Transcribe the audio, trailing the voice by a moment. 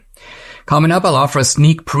Coming up, I'll offer a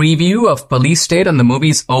sneak preview of Police State on the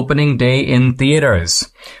movie's opening day in theaters.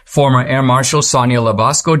 Former Air Marshal Sonia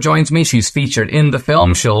Labasco joins me. She's featured in the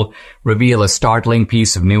film. She'll reveal a startling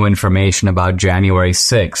piece of new information about January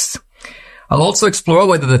 6th. I'll also explore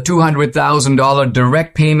whether the $200,000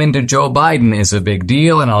 direct payment to Joe Biden is a big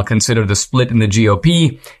deal, and I'll consider the split in the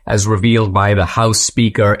GOP as revealed by the House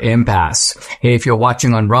Speaker impasse. Hey, if you're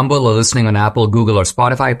watching on Rumble or listening on Apple, Google, or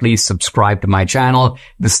Spotify, please subscribe to my channel.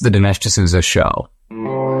 This is the Dinesh D'Souza Show.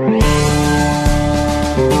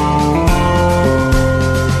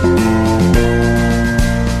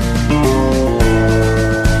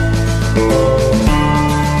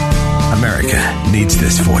 America needs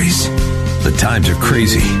this voice. The times are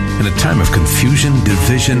crazy. In a time of confusion,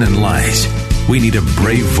 division, and lies, we need a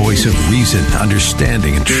brave voice of reason,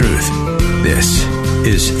 understanding, and truth. This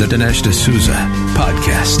is the Dinesh D'Souza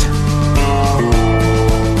Podcast.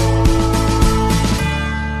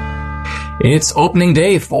 It's opening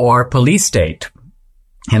day for Police State.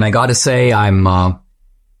 And I gotta say, I'm, I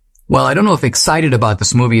don't know if excited about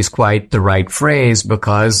this movie is quite the right phrase,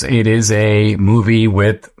 because it is a movie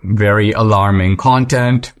with very alarming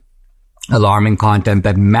content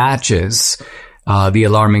that matches the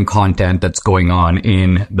alarming content that's going on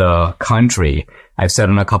in the country. I've said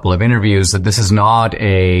in a couple of interviews that this is not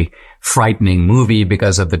a frightening movie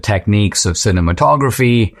because of the techniques of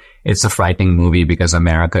cinematography. It's a frightening movie because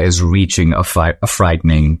America is reaching a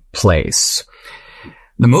frightening place.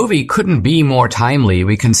 The movie couldn't be more timely.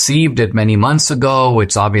 We conceived it many months ago.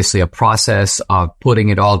 It's obviously a process of putting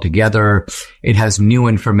it all together. It has new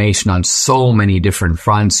information on so many different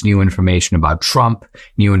fronts, new information about Trump,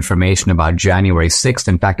 new information about January 6th.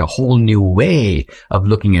 In fact, a whole new way of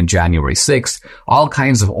looking at January 6th. All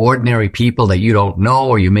kinds of ordinary people that you don't know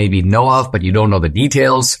or you maybe know of, but you don't know the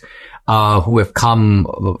details. Who have come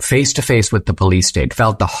face to face with the police state,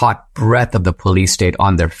 felt the hot breath of the police state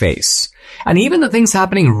on their face. And even the things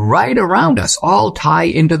happening right around us all tie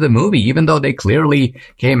into the movie, even though they clearly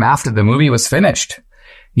came after the movie was finished.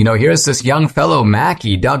 You know, here's this young fellow,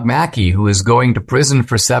 Doug Mackey, who is going to prison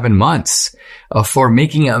for 7 months for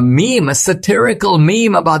making a meme, a satirical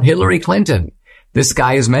meme about Hillary Clinton. This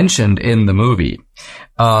guy is mentioned in the movie.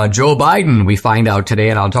 Joe Biden, we find out today,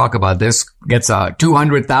 and I'll talk about this, gets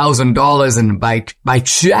 $200,000 by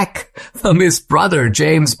check from his brother,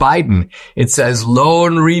 James Biden. It says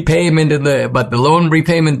loan repayment but the loan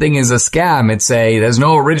repayment thing is a scam. There's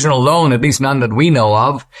no original loan, at least none that we know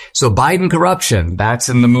of. So Biden corruption, that's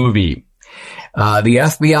in the movie. The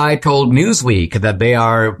FBI told Newsweek that they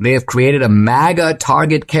have created a MAGA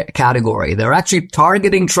target category. They're actually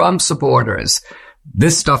targeting Trump supporters.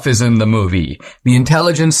 This stuff is in the movie. The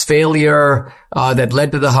intelligence failure that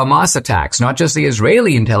led to the Hamas attacks, not just the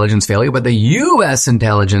Israeli intelligence failure, but the U.S.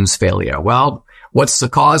 intelligence failure. Well, what's the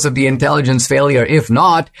cause of the intelligence failure, if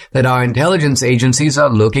not that our intelligence agencies are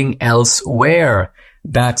looking elsewhere?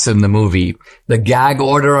 That's in the movie. The gag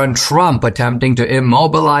order on Trump attempting to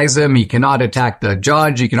immobilize him. He cannot attack the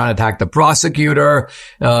judge. He cannot attack the prosecutor.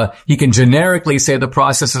 He can generically say the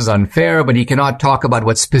process is unfair, but he cannot talk about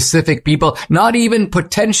what specific people, not even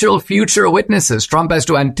potential future witnesses. Trump has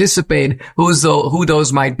to anticipate who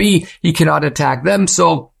those might be. He cannot attack them.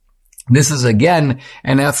 So this is, again,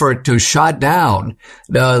 an effort to shut down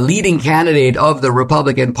the leading candidate of the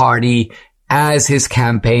Republican Party as his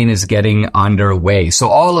campaign is getting underway. So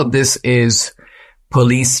all of this is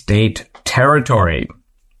police state territory.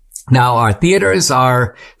 Now, our theaters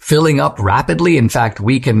are filling up rapidly. In fact,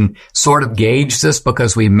 we can sort of gauge this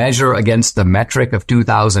because we measure against the metric of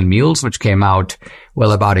 2,000 Mules, which came out,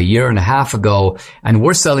 about a year and a half ago. And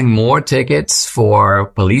we're selling more tickets for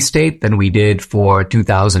Police State than we did for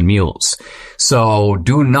 2,000 Mules. So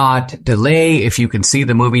do not delay. If you can see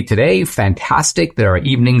the movie today, fantastic. There are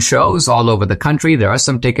evening shows all over the country. There are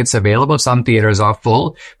some tickets available. Some theaters are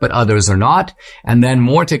full, but others are not. And then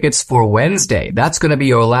more tickets for Wednesday. That's going to be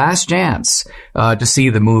your last chance to see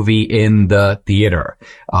the movie in the theater.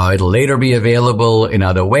 It'll later be available in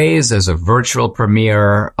other ways as a virtual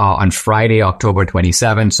premiere on Friday, October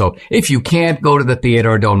 27th. So if you can't go to the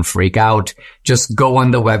theater, don't freak out. Just go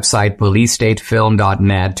on the website,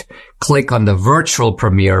 policestatefilm.net. Click on the virtual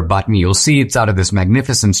premiere button. You'll see it's out of this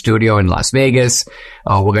magnificent studio in Las Vegas.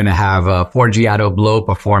 We're going to have Forgiato Blow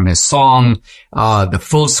perform his song, the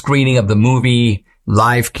full screening of the movie,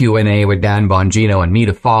 live Q&A with Dan Bongino and me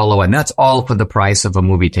to follow, and that's all for the price of a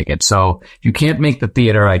movie ticket. So if you can't make the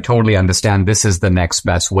theater, I totally understand. This is the next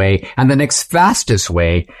best way and the next fastest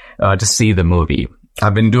way to see the movie.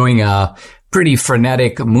 I've been doing pretty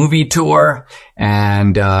frenetic movie tour.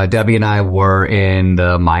 And Debbie and I were in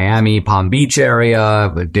the Miami, Palm Beach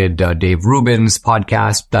area. We did Dave Rubin's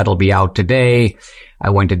podcast. That'll be out today. I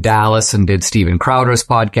went to Dallas and did Steven Crowder's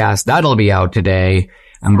podcast. That'll be out today.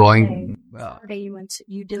 I'm going...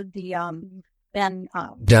 you did the... Ben,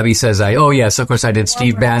 Debbie says, yes, of course I did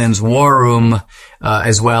Steve Bannon's War Room,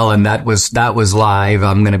 as well. And that was live.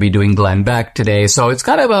 I'm going to be doing Glenn Beck today. So it's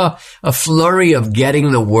kind of a flurry of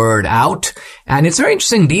getting the word out. And it's very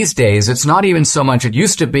interesting these days. It's not even so much, it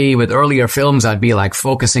used to be with earlier films, I'd be like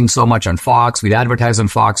focusing so much on Fox. We'd advertise on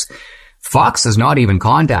Fox. Fox has not even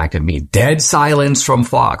contacted me. Dead silence from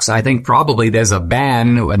Fox. I think probably there's a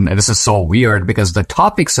ban, and this is so weird because the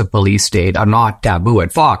topics of police state are not taboo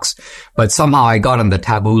at Fox, but somehow I got on the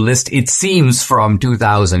taboo list. It seems from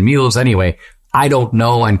 2000 Mules. Anyway, I don't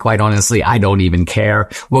know, and quite honestly, I don't even care.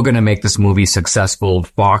 We're going to make this movie successful,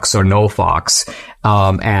 Fox or no Fox.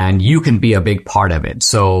 And you can be a big part of it.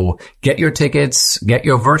 So get your tickets, get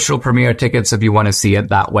your virtual premiere tickets if you want to see it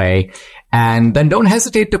that way. And then don't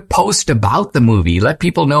hesitate to post about the movie. Let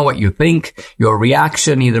people know what you think, your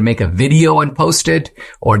reaction, either make a video and post it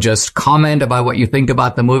or just comment about what you think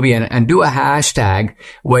about the movie and do a hashtag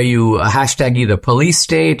where you hashtag either police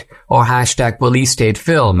state or hashtag police state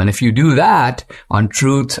film. And if you do that on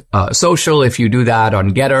Truth Social, if you do that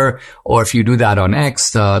on Getter, or if you do that on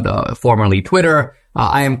X, formerly Twitter,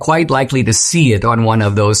 I am quite likely to see it on one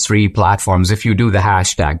of those three platforms if you do the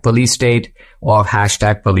hashtag police state or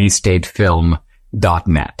hashtag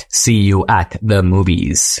policestatefilm.net. See you at the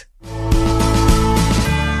movies.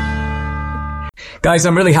 Guys,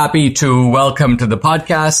 I'm really happy to welcome to the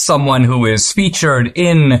podcast someone who is featured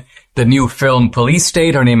in the new film Police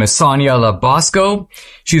State. Her name is Sonia Labosco.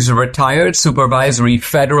 She's a retired supervisory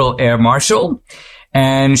federal air marshal.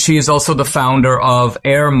 And she is also the founder of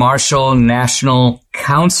Air Marshal National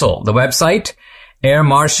Council. The website,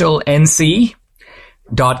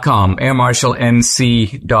 airmarshalnc.com,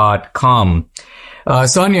 airmarshalnc.com.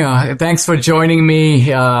 Sonia, thanks for joining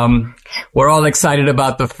me. We're all excited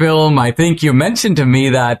about the film. I think you mentioned to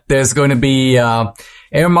me that there's going to be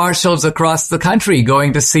air marshals across the country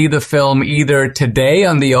going to see the film either today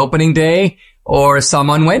on the opening day or some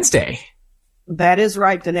on Wednesday. That is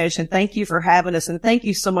right, Dinesh, and thank you for having us, and thank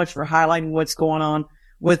you so much for highlighting what's going on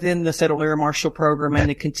within the Federal Air Marshal Program and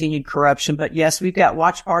the continued corruption. But yes, we've got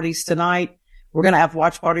watch parties tonight. We're going to have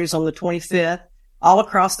watch parties on the 25th all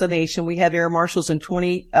across the nation. We have air marshals in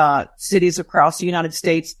 20 cities across the United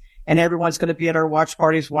States, and everyone's going to be at our watch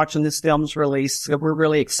parties watching this film's release. So we're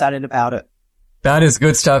really excited about it. That is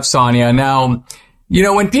good stuff, Sonia. Now, you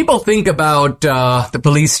know, when people think about the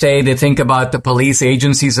police state, they think about the police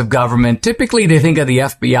agencies of government. Typically, they think of the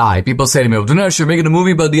FBI. People say to me, well, Dinesh, you're making a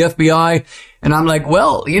movie about the FBI. And I'm like,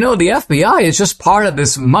 well, you know, the FBI is just part of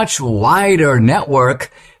this much wider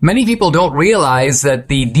network. Many people don't realize that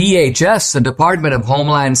the DHS, the Department of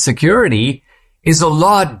Homeland Security, is a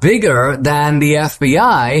lot bigger than the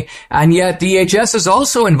FBI, and yet DHS is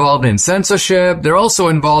also involved in censorship. They're also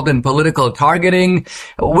involved in political targeting.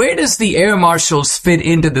 Where does the air marshals fit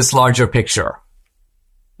into this larger picture?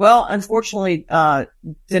 Well, unfortunately,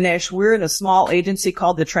 Dinesh, we're in a small agency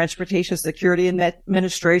called the Transportation Security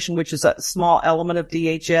Administration, which is a small element of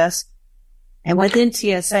DHS. And within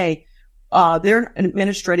TSA, they're an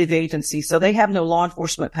administrative agency, so they have no law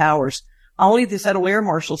enforcement powers. Only the Federal Air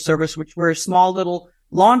Marshal Service, which we're a small little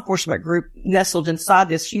law enforcement group nestled inside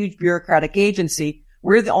this huge bureaucratic agency,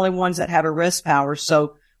 we're the only ones that have arrest powers.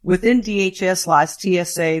 So within DHS lies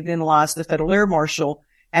TSA, then lies the Federal Air Marshal.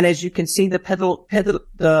 And as you can see, the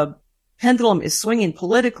pendulum is swinging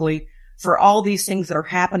politically for all these things that are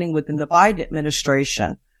happening within the Biden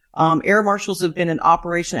administration. Air marshals have been in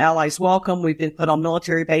Operation Allies Welcome. We've been put on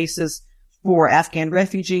military bases for Afghan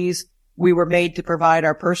refugees. We were made to provide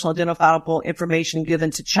our personal identifiable information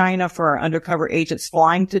given to China for our undercover agents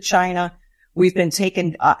flying to China. We've been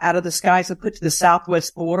taken out of the skies and put to the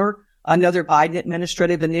southwest border, another Biden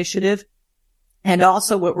administrative initiative. And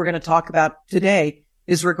also what we're going to talk about today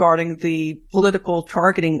is regarding the political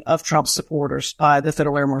targeting of Trump supporters by the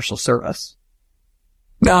Federal Air Marshal Service.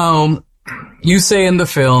 Now, you say in the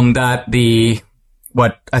film that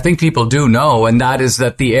what I think people do know, and that is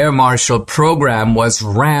that the Air Marshal program was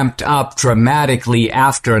ramped up dramatically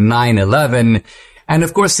after 9/11. And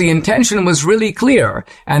of course, the intention was really clear,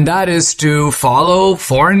 and that is to follow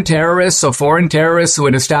foreign terrorists or foreign terrorists who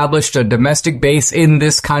had established a domestic base in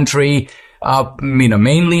this country,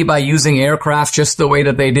 mainly by using aircraft just the way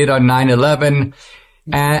that they did on 9/11.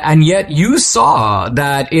 And yet you saw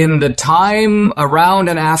that in the time around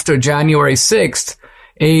and after January 6th,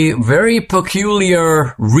 a very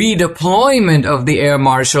peculiar redeployment of the air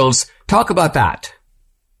marshals Talk about that.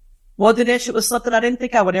 Well, Dinesh, it was something I didn't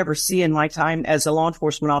think I would ever see in my time as a law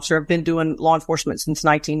enforcement officer. I've been doing law enforcement since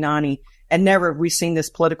 1990, and never have we seen this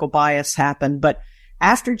political bias happen. But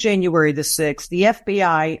after January the 6th, the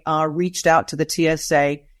FBI reached out to the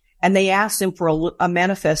TSA, and they asked them for a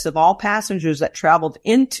manifest of all passengers that traveled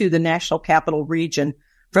into the National Capital Region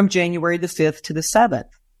from January the 5th to the 7th,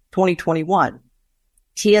 2021.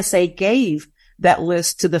 TSA gave that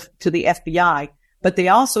list to the FBI, but they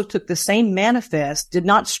also took the same manifest, did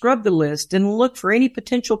not scrub the list, didn't look for any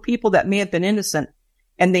potential people that may have been innocent,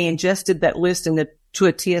 and they ingested that list to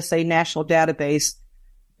a TSA national database,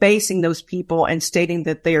 basing those people and stating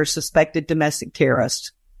that they are suspected domestic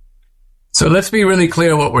terrorists. So let's be really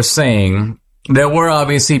clear what we're saying. There were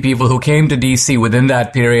obviously people who came to D.C. within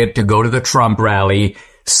that period to go to the Trump rally.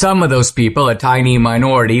 Some of those people, a tiny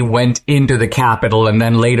minority, went into the Capitol and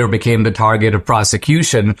then later became the target of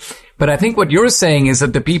prosecution. But I think what you're saying is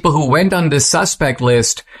that the people who went on this suspect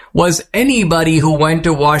list was anybody who went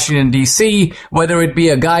to Washington, D.C., whether it be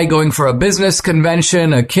a guy going for a business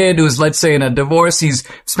convention, a kid who's, let's say, in a divorce, he's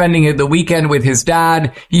spending the weekend with his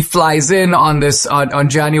dad, he flies in on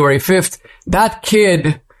January 5th. That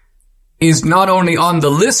kid is not only on the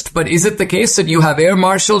list, but is it the case that you have air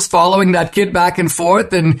marshals following that kid back and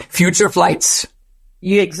forth in future flights?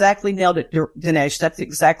 You exactly nailed it, Dinesh. That's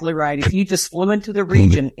exactly right. If you just flew into the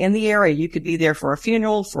region in the area, you could be there for a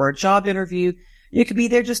funeral, for a job interview. You could be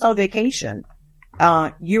there just on vacation.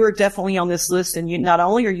 You are definitely on this list, and not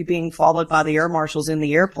only are you being followed by the air marshals in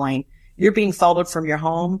the airplane, you're being followed from your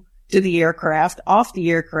home to the aircraft, off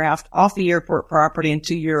the airport property, and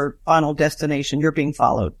to your final destination. You're being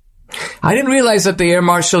followed. I didn't realize that the air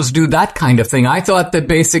marshals do that kind of thing. I thought that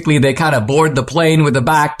basically they kind of board the plane with a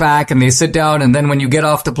backpack and they sit down, and then when you get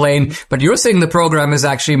off the plane, but you're saying the program is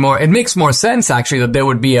actually it makes more sense actually that there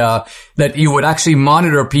would be that you would actually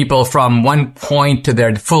monitor people from one point to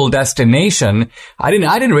their full destination. I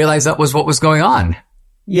didn't realize that was what was going on.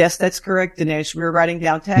 Yes, that's correct, Dinesh. We were writing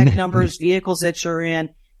down tag numbers, vehicles that you're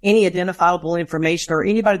in, any identifiable information, or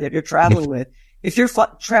anybody that you're traveling with. If you're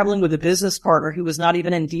traveling with a business partner who was not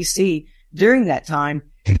even in D.C. during that time,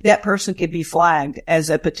 that person could be flagged as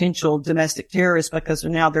a potential domestic terrorist because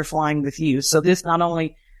now they're flying with you. So this not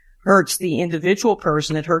only hurts the individual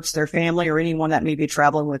person, it hurts their family or anyone that may be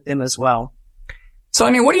traveling with them as well. So,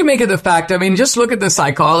 what do you make of the fact, just look at the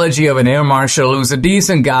psychology of an air marshal who's a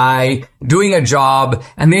decent guy doing a job,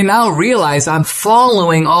 and they now realize I'm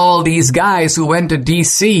following all these guys who went to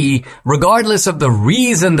D.C. regardless of the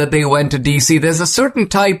reason that they went to D.C. There's a certain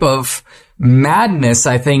type of madness,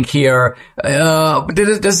 I think, here.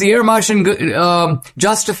 Does the air marshal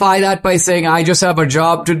justify that by saying, I just have a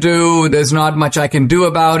job to do, there's not much I can do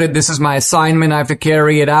about it, this is my assignment, I have to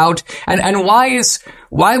carry it out? And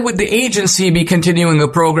why would the agency be continuing a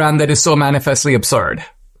program that is so manifestly absurd?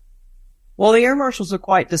 Well, the air marshals are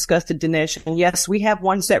quite disgusted, Dinesh. And yes, we have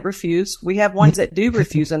ones that refuse. We have ones that do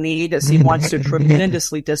refuse, and the agency wants to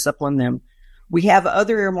tremendously discipline them. We have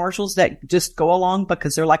other air marshals that just go along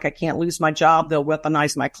because they're like, I can't lose my job. They'll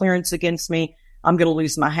weaponize my clearance against me. I'm going to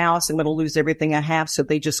lose my house. I'm going to lose everything I have. So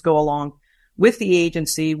they just go along with the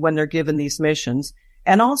agency when they're given these missions.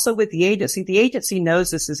 And also with the agency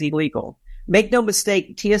knows this is illegal. Make no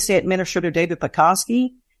mistake, TSA Administrator David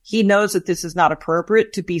Pekoski, he knows that this is not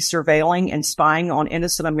appropriate to be surveilling and spying on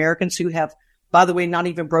innocent Americans who have, by the way, not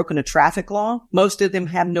even broken a traffic law. Most of them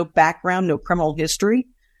have no background, no criminal history.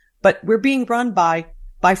 But we're being run by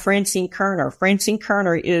Francine Kerner. Francine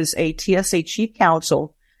Kerner is a TSA chief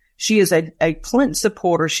counsel. She is a Clinton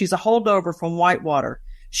supporter. She's a holdover from Whitewater.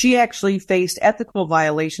 She actually faced ethical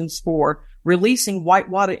violations for releasing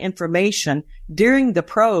Whitewater information during the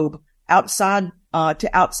probe outside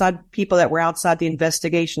people that were outside the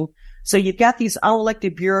investigation. So you've got these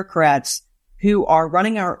unelected bureaucrats who are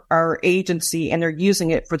running our agency, and they're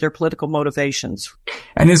using it for their political motivations.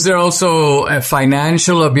 And is there also a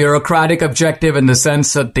financial or bureaucratic objective in the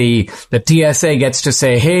sense that the TSA gets to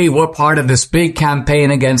say, hey, we're part of this big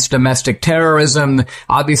campaign against domestic terrorism.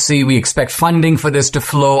 Obviously, we expect funding for this to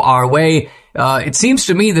flow our way. It seems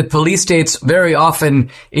to me that police states very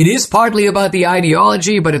often, it is partly about the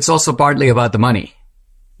ideology, but it's also partly about the money.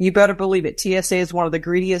 You better believe it. TSA is one of the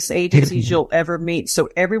greediest agencies you'll ever meet. So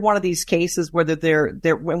every one of these cases, whether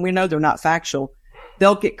they're when we know they're not factual,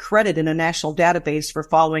 they'll get credit in a national database for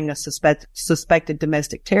following a suspected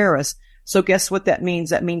domestic terrorist. So guess what that means?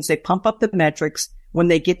 That means they pump up the metrics. When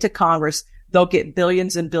they get to Congress, they'll get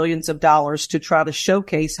billions and billions of dollars to try to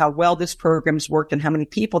showcase how well this program's worked and how many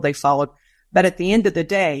people they followed. But at the end of the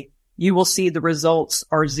day, you will see the results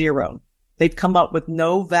are zero. They've come up with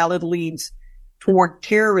no valid leads toward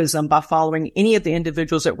terrorism by following any of the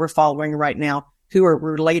individuals that we're following right now who are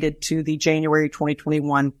related to the January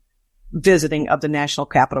 2021 visiting of the National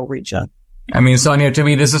Capital Region. I mean, Sonia, to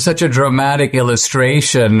me, this is such a dramatic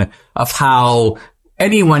illustration of how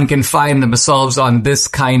anyone can find themselves on this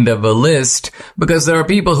kind of a list, because there are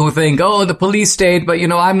people who think, oh, the police state, but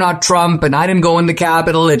I'm not Trump and I didn't go in the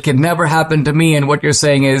Capitol. It could never happen to me. And what you're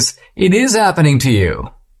saying is it is happening to you.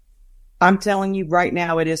 I'm telling you right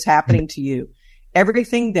now, it is happening to you.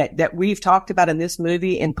 Everything that we've talked about in this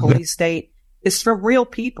movie in police state is from real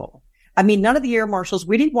people. I mean, none of the air marshals,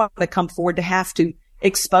 we didn't want to come forward to have to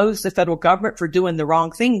expose the federal government for doing the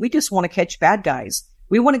wrong thing. We just want to catch bad guys.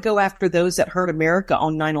 We want to go after those that hurt America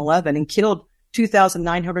on 9/11 and killed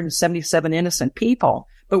 2,977 innocent people.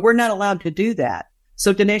 But we're not allowed to do that.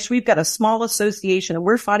 So, Dinesh, we've got a small association and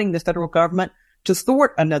we're fighting the federal government to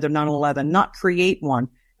thwart another 9/11, not create one.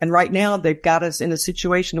 And right now they've got us in a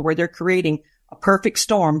situation where they're creating a perfect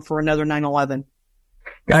storm for another 9/11.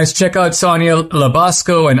 Guys, check out Sonia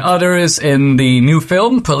Labasco and others in the new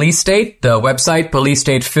film, Police State, the website,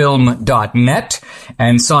 policestatefilm.net,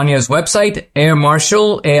 and Sonia's website,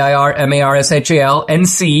 airmarshal,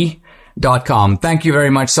 AIRMARSHALNC.com. Thank you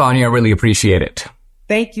very much, Sonia. I really appreciate it.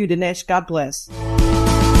 Thank you, Dinesh. God bless.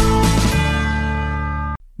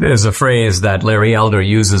 There's a phrase that Larry Elder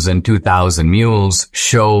uses in 2000 Mules,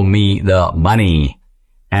 show me the money.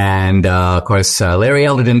 And, of course, Larry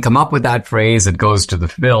Elder didn't come up with that phrase. It goes to the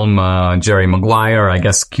film. Jerry Maguire, I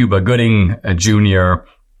guess Cuba Gooding Jr.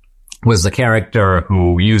 was the character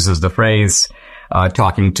who uses the phrase,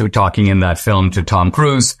 talking in that film to Tom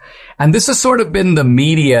Cruise. And this has sort of been the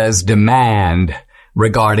media's demand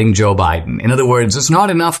regarding Joe Biden. In other words, it's not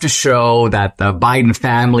enough to show that the Biden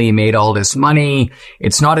family made all this money.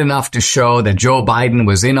 It's not enough to show that Joe Biden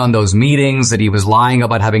was in on those meetings, that he was lying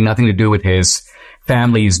about having nothing to do with his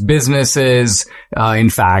family's businesses.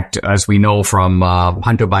 In fact, as we know from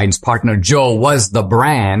Hunter Biden's partner, Joe was the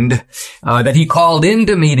brand, that he called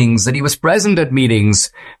into meetings, that he was present at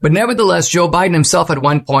meetings. But nevertheless, Joe Biden himself at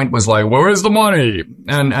one point was like, where is the money?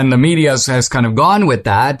 And the media has kind of gone with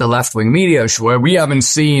that. The left-wing media, where we haven't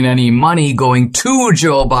seen any money going to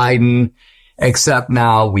Joe Biden, except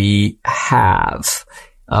now we have.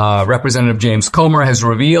 Representative James Comer has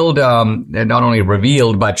revealed, not only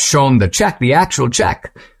revealed, but shown the check, the actual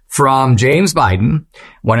check from James Biden,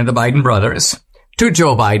 one of the Biden brothers, to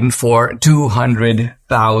Joe Biden for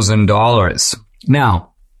 $200,000.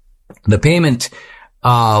 Now, the payment,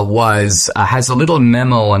 has a little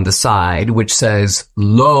memo on the side which says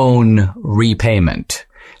loan repayment.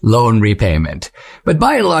 But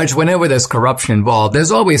by and large, whenever there's corruption involved,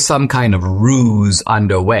 there's always some kind of ruse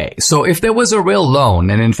underway. So if there was a real loan,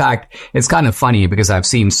 and in fact, it's kind of funny because I've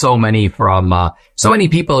seen so many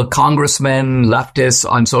people, congressmen, leftists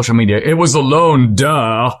on social media, it was a loan,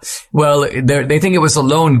 duh. Well, they think it was a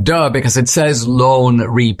loan, duh, because it says loan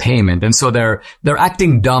repayment. And so they're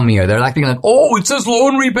acting dumb here. They're acting like, oh, it says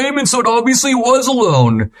loan repayment, so it obviously was a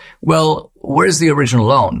loan. Well, where's the original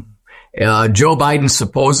loan? Joe Biden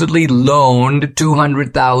supposedly loaned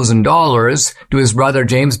 $200,000 to his brother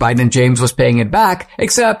James Biden, and James was paying it back,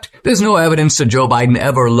 except there's no evidence that Joe Biden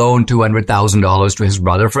ever loaned $200,000 to his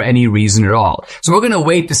brother for any reason at all. So we're going to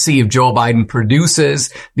wait to see if Joe Biden produces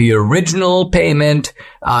the original payment,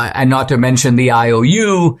 and not to mention the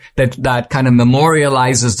IOU that kind of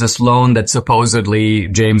memorializes this loan that supposedly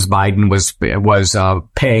James Biden was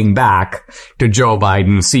paying back to Joe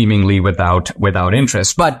Biden, seemingly without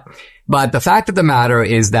interest. But the fact of the matter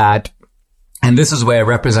is that, and this is where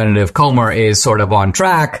Representative Comer is sort of on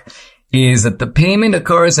track, is that the payment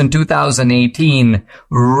occurs in 2018,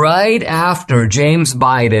 right after James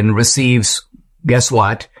Biden receives, guess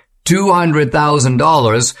what?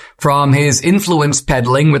 $200,000 from his influence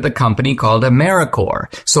peddling with a company called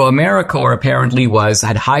AmeriCorps. So AmeriCorps apparently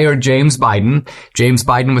had hired James Biden. James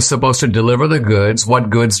Biden was supposed to deliver the goods.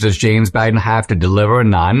 What goods does James Biden have to deliver?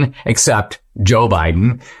 None, except Joe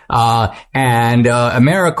Biden. And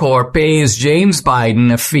AmeriCorps pays James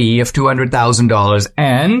Biden a fee of $200,000.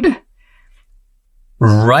 And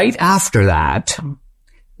right after that,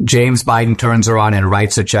 James Biden turns around and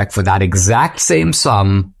writes a check for that exact same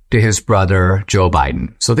sum to his brother, Joe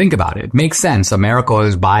Biden. So think about it. It makes sense. AmeriCorps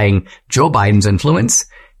is buying Joe Biden's influence.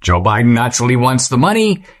 Joe Biden naturally wants the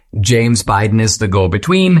money. James Biden is the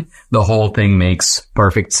go-between. The whole thing makes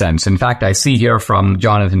perfect sense. In fact, I see here from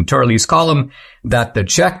Jonathan Turley's column that the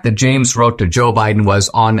check that James wrote to Joe Biden was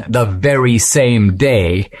on the very same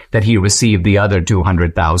day that he received the other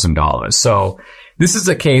 $200,000. So this is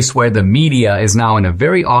a case where the media is now in a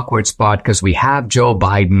very awkward spot because we have Joe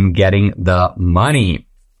Biden getting the money.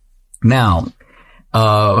 Now,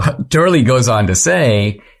 Turley goes on to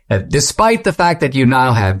say that despite the fact that you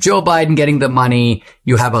now have Joe Biden getting the money,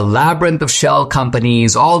 you have a labyrinth of shell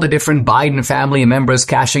companies, all the different Biden family members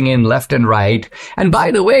cashing in left and right. And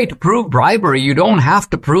by the way, to prove bribery, you don't have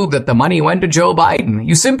to prove that the money went to Joe Biden.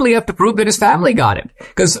 You simply have to prove that his family got it,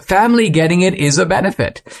 because family getting it is a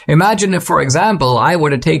benefit. Imagine if, for example, I were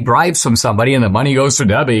to take bribes from somebody and the money goes to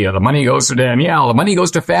Debbie, or the money goes to Danielle, the money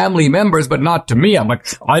goes to family members, but not to me. I'm like,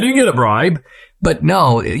 I didn't get a bribe. But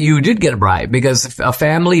no, you did get a bribe, because a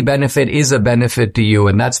family benefit is a benefit to you,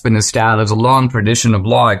 and that's been established. There's a long tradition of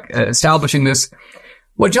law establishing this.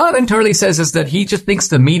 What Jonathan Turley says is that he just thinks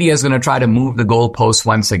the media is going to try to move the goalposts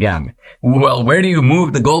once again. Well, where do you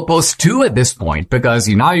move the goalposts to at this point? Because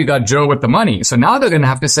now you got Joe with the money. So now they're going to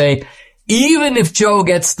have to say, even if Joe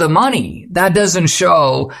gets the money, that doesn't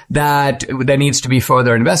show that there needs to be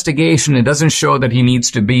further investigation. It doesn't show that he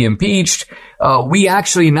needs to be impeached. We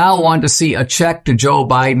actually now want to see a check to Joe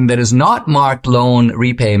Biden that is not marked loan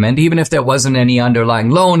repayment, even if there wasn't any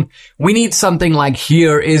underlying loan. We need something like,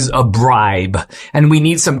 here is a bribe, and we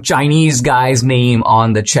need some Chinese guy's name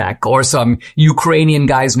on the check or some Ukrainian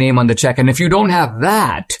guy's name on the check. And if you don't have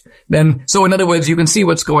that, then, so in other words, you can see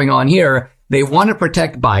what's going on here. They want to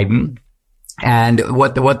protect Biden. And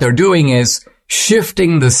what they're doing is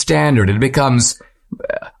shifting the standard. It becomes,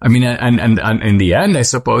 and in the end, I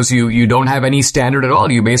suppose you don't have any standard at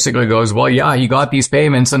all. You basically goes, well, yeah, he got these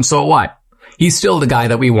payments, and so what? He's still the guy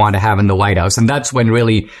that we want to have in the White House. And that's when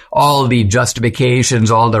really all the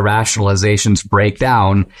justifications, all the rationalizations break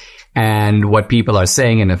down. And what people are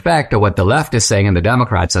saying, in effect, or what the left is saying and the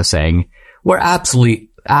Democrats are saying, we're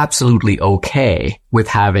absolutely okay with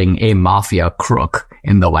having a mafia crook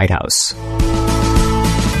in the White House.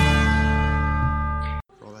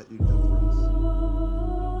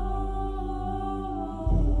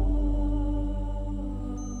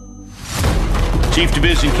 Chief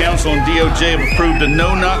Division Counsel and DOJ have approved a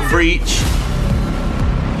no-knock breach.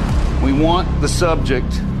 We want the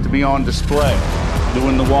subject to be on display,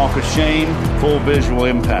 doing the walk of shame, full visual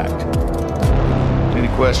impact. Any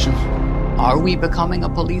questions? Are we becoming a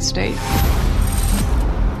police state?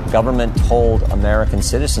 Government told American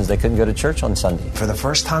citizens they couldn't go to church on Sunday. For the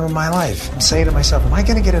first time in my life, I'm saying to myself, am I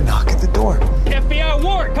going to get a knock at the door? FBI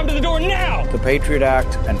warrant, come to the door now! The Patriot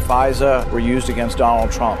Act and FISA were used against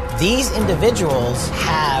Donald Trump. These individuals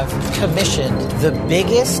have commissioned the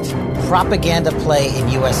biggest propaganda play in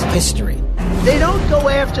U.S. history. They don't go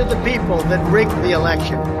after the people that rigged the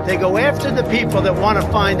election. They go after the people that want to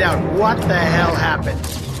find out what the hell happened.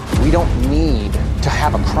 We don't need to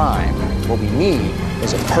have a crime. What we need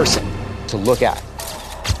is a person to look at.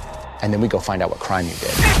 And then we go find out what crime you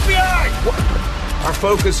did. FBI! Our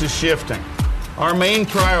focus is shifting. Our main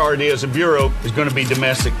priority as a bureau is going to be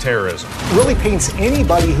domestic terrorism. It really paints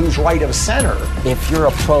anybody who's right of center. If you're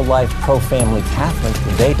a pro-life, pro-family Catholic,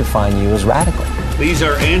 they define you as radical. These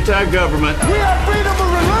are anti-government. We have freedom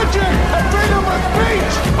of religion and freedom of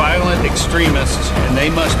speech. Violent extremists, and they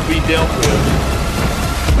must be dealt with.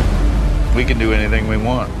 We can do anything we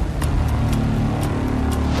want.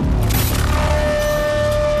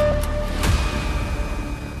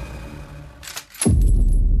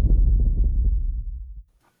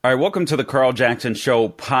 All right, welcome to the Carl Jackson Show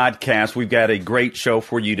podcast. We've got a great show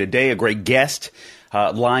for you today, a great guest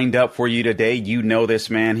lined up for you today. You know this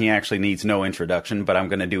man. He actually needs no introduction, but I'm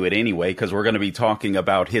going to do it anyway because we're going to be talking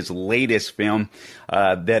about his latest film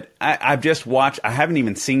that I've just watched. I haven't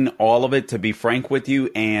even seen all of it, to be frank with you,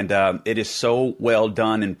 and it is so well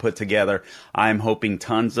done and put together. I'm hoping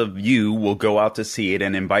tons of you will go out to see it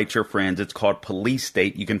and invite your friends. It's called Police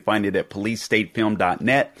State. You can find it at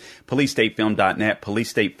policestatefilm.net, policestatefilm.net,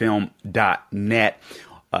 policestatefilm.net.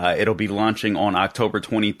 It'll be launching on October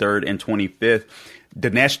 23rd and 25th.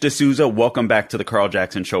 Dinesh D'Souza, welcome back to the Carl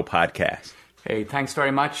Jackson Show podcast. Hey, thanks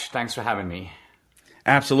very much. Thanks for having me.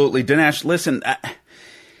 Absolutely. Dinesh, listen,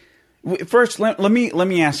 first, let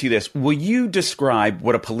me ask you this. Will you describe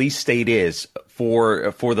what a police state is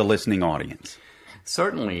for the listening audience?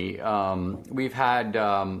 Certainly. We've had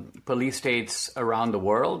police states around the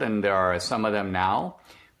world, and there are some of them now.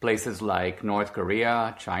 Places like North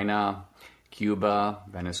Korea, China, Cuba,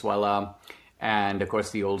 Venezuela, and of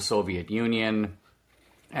course the old Soviet Union.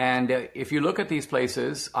 And if you look at these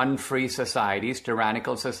places, unfree societies,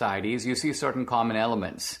 tyrannical societies, you see certain common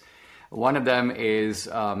elements. One of them is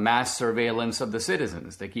mass surveillance of the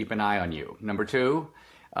citizens. They keep an eye on you. Number two,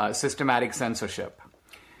 systematic censorship.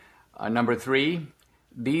 Number three,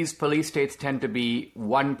 these police states tend to be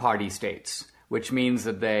one-party states, which means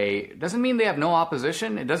that doesn't mean they have no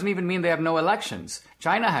opposition. It doesn't even mean they have no elections.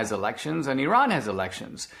 China has elections and Iran has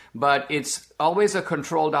elections, but it's always a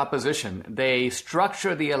controlled opposition. They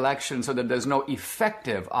structure the election so that there's no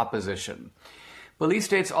effective opposition. Police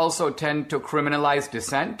states also tend to criminalize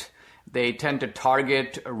dissent. They tend to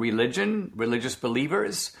target religion, religious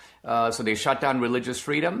believers, so they shut down religious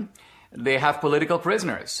freedom. They have political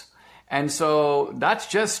prisoners. And so that's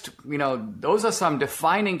just, those are some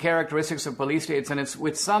defining characteristics of police states. And it's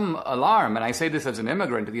with some alarm, and I say this as an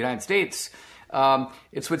immigrant to the United States,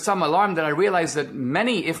 it's with some alarm that I realize that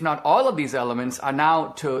many, if not all of these elements are now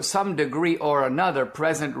to some degree or another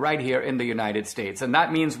present right here in the United States. And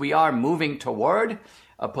that means we are moving toward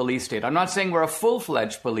a police state. I'm not saying we're a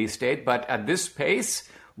full-fledged police state, but at this pace,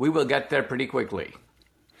 we will get there pretty quickly.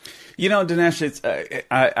 Dinesh,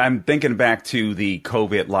 I'm thinking back to the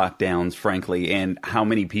COVID lockdowns, frankly, and how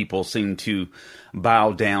many people seem to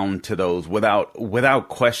bow down to those without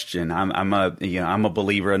question. I'm a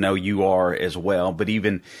believer. I know you are as well. But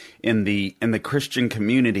even in the Christian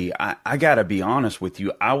community, I got to be honest with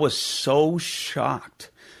you. I was so shocked.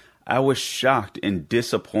 I was shocked and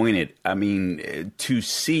disappointed. I mean, to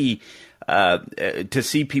see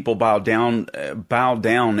people bow down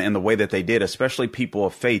in the way that they did, especially people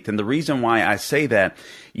of faith. And the reason why I say that,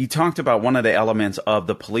 you talked about one of the elements of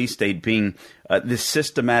the police state being this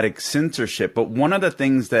systematic censorship. But one of the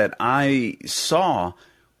things that I saw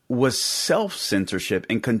was self-censorship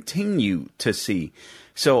and continue to see.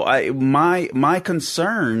 So my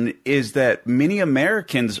concern is that many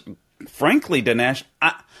Americans, frankly, Dinesh,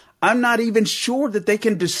 I'm not even sure that they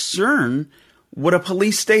can discern what a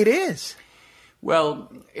police state is.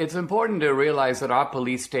 Well, it's important to realize that our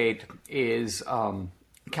police state is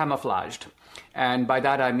camouflaged. And by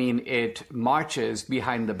that, I mean it marches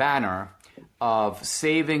behind the banner of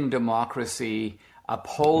saving democracy,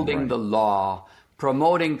 upholding the law,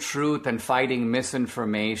 promoting truth and fighting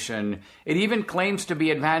misinformation. It even claims to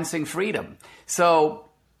be advancing freedom. So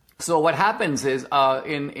what happens is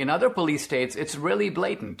in other police states, it's really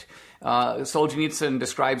blatant. Solzhenitsyn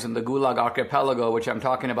describes in the Gulag Archipelago, which I'm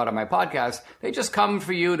talking about on my podcast, they just come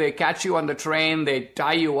for you, they catch you on the train, they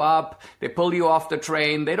tie you up, they pull you off the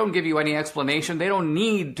train, they don't give you any explanation, they don't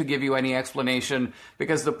need to give you any explanation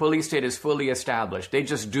because the police state is fully established. They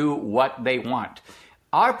just do what they want.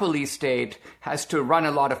 Our police state has to run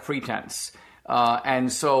a lot of pretense.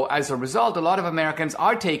 And so as a result, a lot of Americans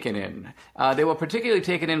are taken in. They were particularly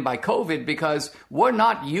taken in by COVID because we're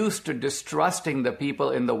not used to distrusting the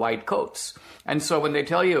people in the white coats. And so when they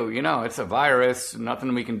tell you, it's a virus,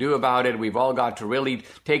 nothing we can do about it, we've all got to really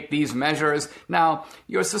take these measures. Now,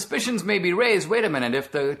 your suspicions may be raised. Wait a minute,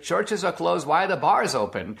 if the churches are closed, why are the bars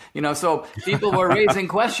open? So people were raising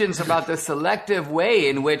questions about the selective way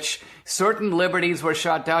in which certain liberties were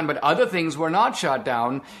shut down, but other things were not shut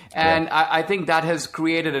down. And I think that has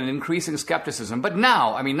created an increasing skepticism. But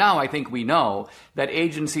now I think we know that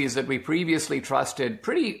agencies that we previously trusted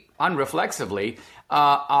pretty unreflexively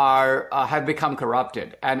have become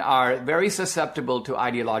corrupted and are very susceptible to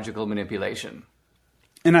ideological manipulation.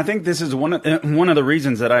 And I think this is one of the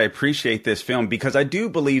reasons that I appreciate this film, because I do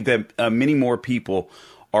believe that many more people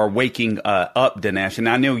are waking up, Dinesh. And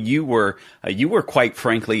I know you were quite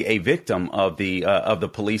frankly a victim of the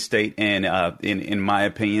police state, and in my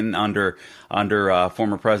opinion, under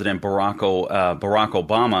former President Barack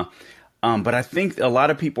Obama. But I think a lot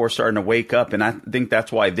of people are starting to wake up, and I think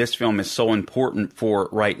that's why this film is so important for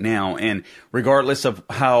right now. And regardless of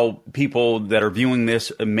how people that are viewing this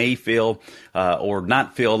may feel or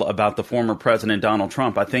not feel about the former President Donald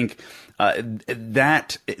Trump, I think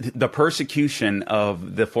that the persecution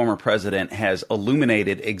of the former president has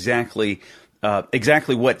illuminated exactly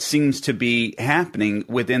what seems to be happening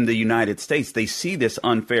within the United States. They see this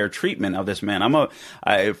unfair treatment of this man.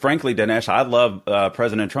 Frankly, Dinesh, I love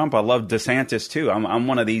President Trump. I love DeSantis too. I'm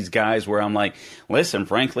one of these guys where I'm like, listen,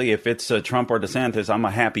 frankly, if it's Trump or DeSantis, I'm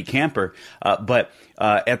a happy camper. But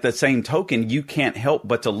at the same token, you can't help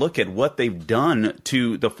but to look at what they've done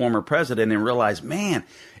to the former president and realize, man,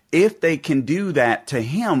 if they can do that to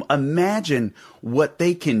him, imagine what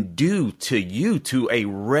they can do to you, to a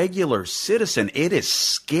regular citizen. It is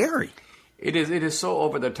scary. It is so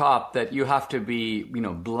over the top that you have to be,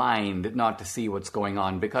 blind not to see what's going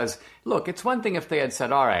on. Because, look, it's one thing if they had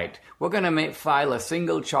said, all right, we're going to file a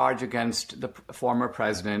single charge against the former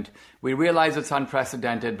president. We realize it's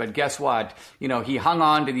unprecedented, but guess what? He hung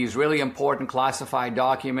on to these really important classified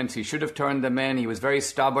documents. He should have turned them in. He was very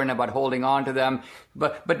stubborn about holding on to them.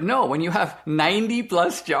 But no, when you have 90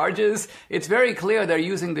 plus charges, it's very clear they're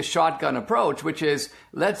using the shotgun approach, which is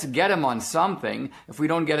let's get him on something. If we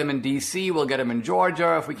don't get him in D.C., Mississippi, we'll get him in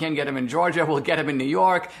Georgia. If we can't get him in Georgia, we'll get him in New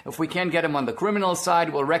York. If we can't get him on the criminal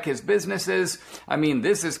side, we'll wreck his businesses. I mean,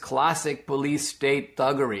 this is classic police state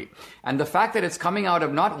thuggery. And the fact that it's coming out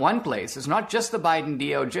of not one place, it's not just the Biden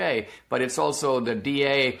DOJ, but it's also the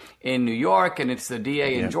DA in New York and it's the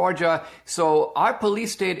DA in Georgia. So our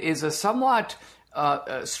police state is a somewhat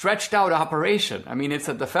stretched out operation. I mean, it's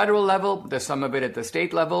at the federal level. There's some of it at the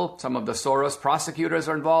state level. Some of the Soros prosecutors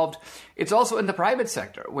are involved. It's also in the private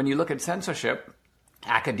sector. When you look at censorship,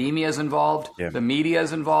 academia is involved. The media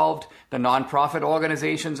is involved. The nonprofit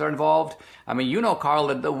organizations are involved. I mean, you know, Carl,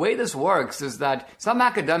 that the way this works is that some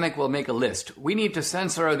academic will make a list. We need to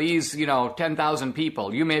censor these, 10,000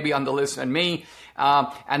 people. You may be on the list and me.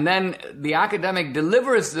 And then the academic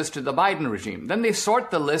delivers this to the Biden regime. Then they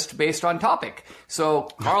sort the list based on topic. So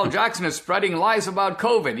Carl Jackson is spreading lies about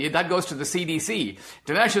COVID. That goes to the CDC.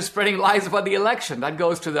 Dinesh is spreading lies about the election. That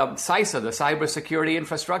goes to the CISA, the Cybersecurity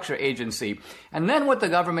Infrastructure Agency. And then what the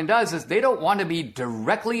government does is they don't want to be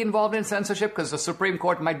directly involved in censorship because the Supreme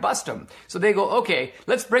Court might bust them. So they go, okay,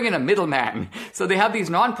 let's bring in a middleman. So they have these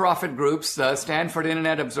nonprofit groups, the Stanford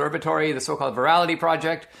Internet Observatory, the so-called Virality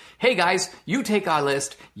Project. Hey guys, you take our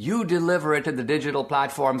list, you deliver it to the digital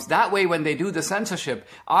platforms. That way, when they do the censorship,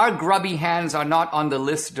 our grubby hands are not on the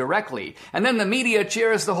list directly. And then the media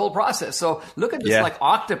cheers the whole process. So look at this like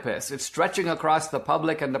octopus. It's stretching across the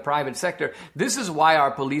public and the private sector. This is why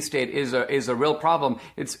our police state is a real problem.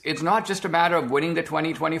 It's not just a matter of winning the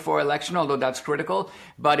 2024 election, although that's critical,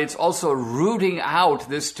 but it's also rooting out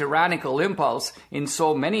this tyrannical impulse in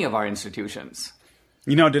so many of our institutions.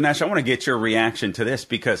 You know, Dinesh, I want to get your reaction to this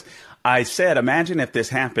because I said, imagine if this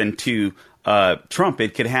happened to Trump,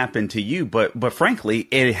 it could happen to you. But frankly,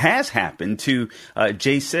 it has happened to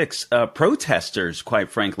J6 protesters, quite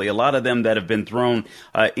frankly. A lot of them that have been thrown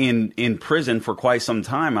in prison for quite some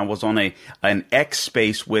time. I was on an X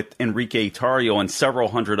space with Enrique Tarrio and several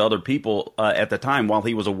hundred other people at the time while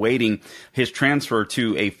he was awaiting his transfer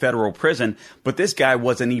to a federal prison. But this guy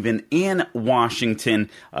wasn't even in Washington,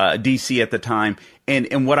 D.C. at the time.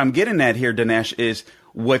 And what I'm getting at here, Dinesh, is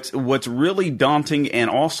what's really daunting and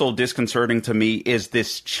also disconcerting to me is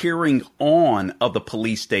this cheering on of the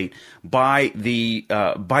police state by the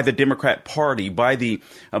Democrat Party, by the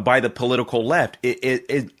political left.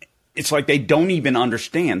 It's like they don't even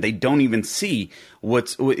understand. They don't even see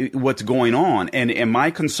what's going on. And my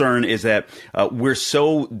concern is that we're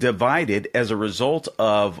so divided as a result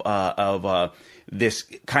of this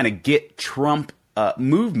kind of get Trump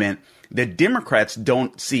movement that Democrats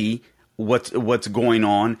don't see what's going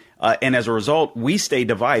on, and as a result, we stay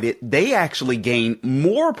divided. They actually gain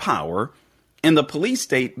more power, and the police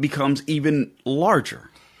state becomes even larger.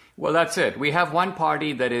 Well, that's it. We have one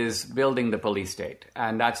party that is building the police state,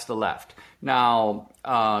 and that's the left. Now,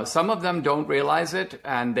 some of them don't realize it,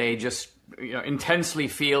 and they just intensely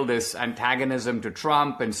feel this antagonism to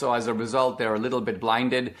Trump, and so as a result, they're a little bit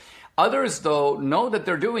blinded. Others, though, know that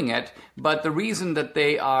they're doing it, but the reason that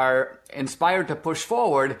they are inspired to push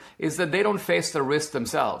forward is that they don't face the risk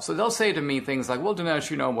themselves. So they'll say to me things like, well,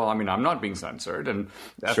 Dinesh, I'm not being censored, and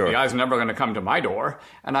the FBI is never going to come to my door.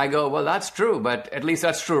 And I go, well, that's true, but at least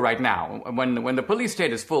that's true right now. When the police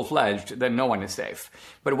state is full-fledged, then no one is safe.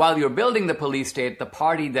 But while you're building the police state, the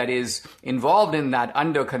party that is involved in that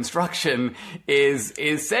under construction is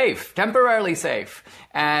safe, temporarily safe.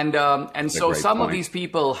 And so some of these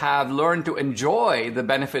people have learned to enjoy the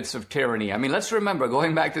benefits of tyranny. I mean, let's remember,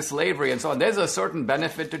 going back to slavery and so on, there's a certain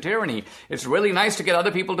benefit to tyranny. It's really nice to get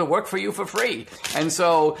other people to work for you for free. And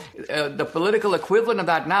so the political equivalent of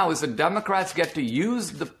that now is that Democrats get to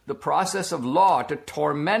use the process of law to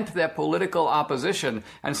torment their political opposition,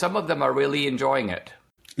 and some of them are really enjoying it.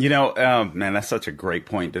 Man, that's such a great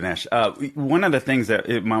point, Dinesh. One of the things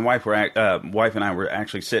that my wife and I were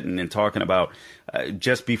actually sitting and talking about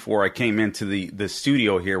just before I came into the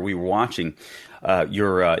studio here, we were watching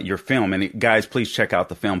your film. And guys, please check out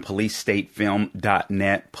the film,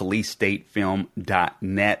 policestatefilm.net,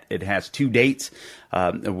 policestatefilm.net. It has 2 dates,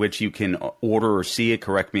 which you can order or see it.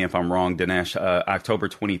 Correct me if I'm wrong, Dinesh. October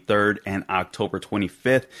 23rd and October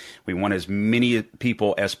 25th. We want as many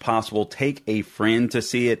people as possible. Take a friend to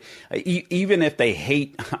see it. Even if they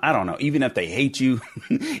hate, even if they hate you,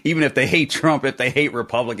 even if they hate Trump, if they hate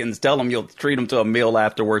Republicans, tell them you'll treat them to a meal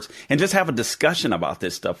afterwards and just have a discussion about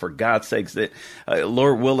this stuff, for God's sakes, that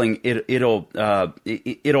Lord willing, it'll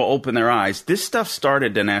open their eyes. This stuff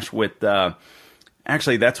started, Dinesh, with,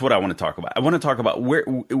 actually, that's what I want to talk about. I want to talk about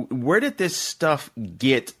where did this stuff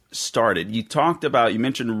get started? You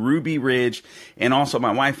mentioned Ruby Ridge, and also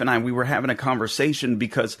my wife and I, we were having a conversation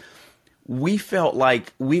because we felt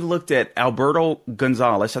like we looked at Alberto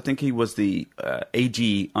Gonzales. I think he was the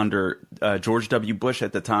AG under George W. Bush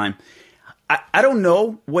at the time. I don't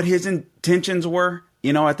know what his intentions were.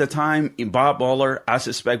 You know, at the time, Bob Mueller, I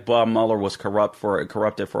suspect Bob Mueller was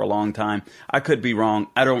corrupted for a long time. I could be wrong.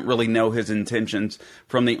 I don't really know his intentions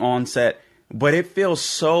from the onset. But it feels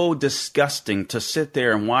so disgusting to sit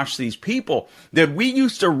there and watch these people that we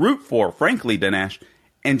used to root for, frankly, Dinesh,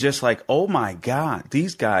 and just like, oh my God,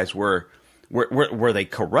 these guys were they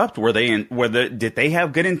corrupt? Did they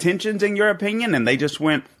have good intentions in your opinion, and they just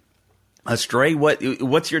went astray?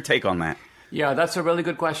 What's your take on that? Yeah, that's a really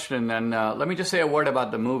good question. And let me just say a word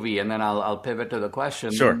about the movie, and then I'll pivot to the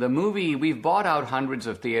question. Sure. The movie, we've bought out hundreds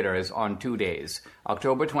of theaters on 2 days,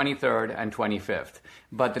 October 23rd and 25th.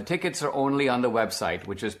 But the tickets are only on the website,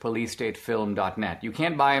 which is policestatefilm.net. You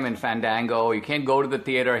can't buy them in Fandango. You can't go to the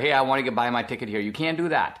theater. Hey, I want to buy my ticket here. You can't do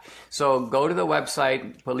that. So go to the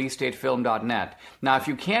website, policestatefilm.net. Now, if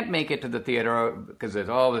you can't make it to the theater because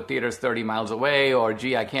the theater's 30 miles away, or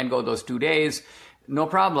gee, I can't go those 2 days, no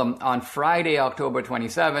problem. On Friday, October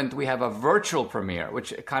 27th, we have a virtual premiere,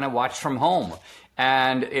 which kind of watch from home.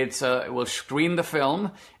 And we'll screen the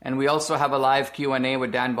film, and we also have a live Q&A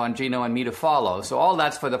with Dan Bongino and me to follow. So all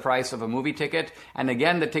that's for the price of a movie ticket. And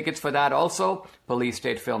again, the tickets for that also,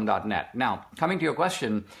 policestatefilm.net. Now, coming to your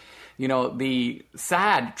question, the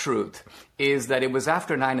sad truth is that it was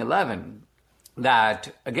after 9/11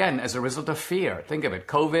 that, again, as a result of fear, think of it,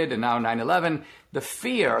 COVID and now 9/11, the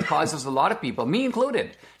fear causes a lot of people, me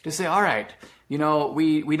included, to say, all right,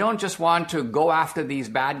 we don't just want to go after these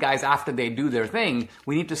bad guys after they do their thing.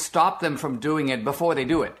 We need to stop them from doing it before they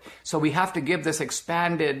do it. So we have to give this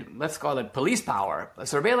expanded, let's call it police power,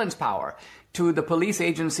 surveillance power, to the police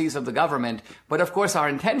agencies of the government. But of course, our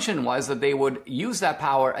intention was that they would use that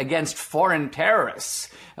power against foreign terrorists,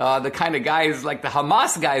 the kind of guys like the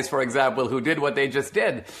Hamas guys, for example, who did what they just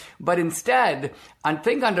did. But instead,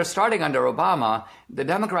 starting under Obama, the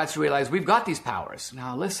Democrats realized we've got these powers.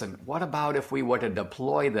 Now listen, what about if we were to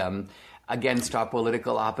deploy them against our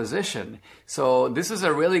political opposition? So this is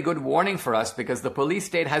a really good warning for us, because the police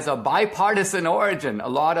state has a bipartisan origin. A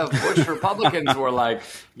lot of Bush Republicans were like,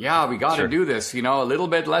 yeah, we got to do this, a little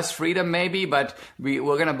bit less freedom maybe, but we're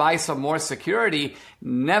going to buy some more security,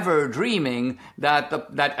 never dreaming that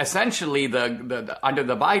essentially under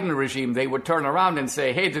the Biden regime, they would turn around and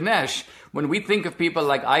say, hey, Dinesh, when we think of people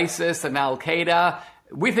like ISIS and Al-Qaeda,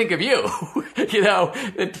 we think of you.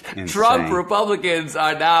 Trump Republicans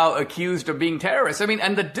are now accused of being terrorists.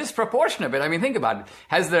 And the disproportion of it, think about it.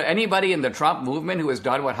 Has there anybody in the Trump movement who has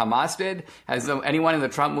done what Hamas did? Has anyone in the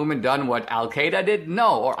Trump movement done what Al-Qaeda did?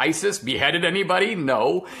 No. Or ISIS beheaded anybody?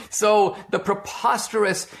 No. So the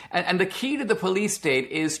preposterous, and the key to the police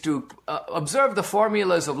state is to observe the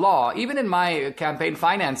formulas of law. Even in my campaign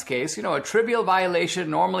finance case, a trivial violation,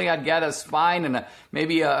 normally I'd get a fine and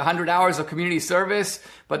maybe 100 hours of community service,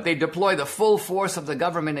 but they deploy the full force of the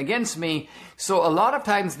government against me. So a lot of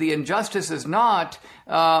times the injustice is not,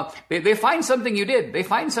 they find something you did. They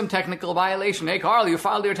find some technical violation. Hey, Carl, you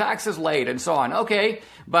filed your taxes late and so on. Okay,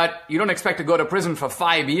 but you don't expect to go to prison for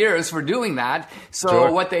 5 years for doing that.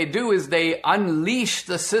 So What they do is they unleash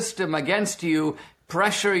the system against you,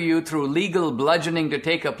 pressure you through legal bludgeoning to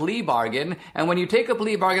take a plea bargain. And when you take a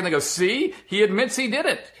plea bargain, they go, see, he admits he did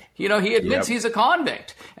it. He admits he's a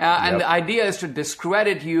convict. And the idea is to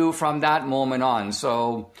discredit you from that moment on.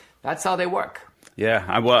 So that's how they work. Yeah.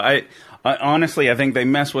 I honestly, I think they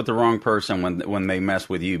mess with the wrong person when they mess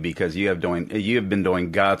with you, because you have been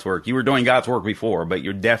doing God's work. You were doing God's work before, but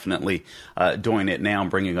you're definitely doing it now,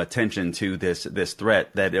 bringing attention to this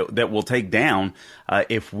threat that will take down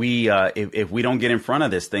if we don't get in front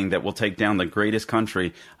of this thing, that will take down the greatest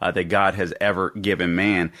country that God has ever given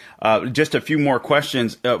man. Just a few more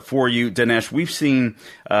questions for you, Dinesh. We've seen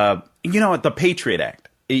the Patriot Act.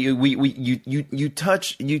 You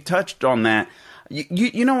touched on that.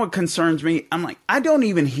 You know what concerns me? I'm like, I don't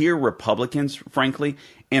even hear Republicans, frankly,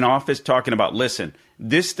 in office talking about, listen,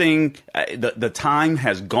 this thing, the time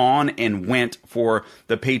has gone and went for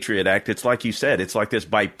the Patriot Act. It's like you said, it's like this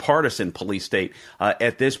bipartisan police state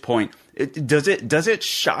at this point. Does it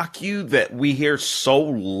shock you that we hear so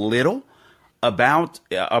little about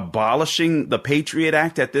abolishing the Patriot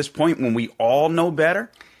Act at this point when we all know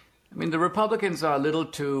better? The Republicans are a little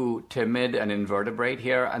too timid and invertebrate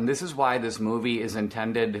here, and this is why this movie is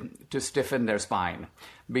intended to stiffen their spine.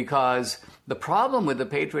 Because the problem with the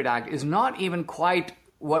Patriot Act is not even quite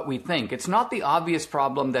what we think. It's not the obvious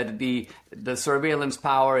problem that the surveillance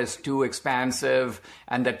power is too expansive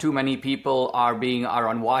and that too many people are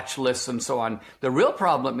on watch lists and so on. The real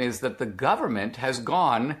problem is that the government has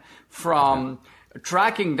gone from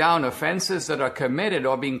tracking down offenses that are committed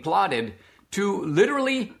or being plotted to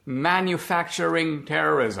literally manufacturing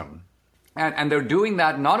terrorism. And they're doing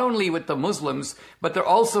that not only with the Muslims, but they're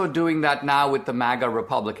also doing that now with the MAGA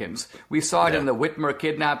Republicans. We saw it in the Whitmer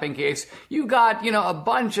kidnapping case. You got, a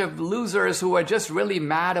bunch of losers who are just really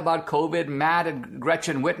mad about COVID, mad at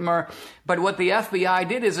Gretchen Whitmer. But what the FBI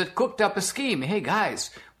did is it cooked up a scheme. Hey, guys,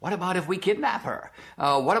 what about if we kidnap her?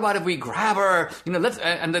 What about if we grab her?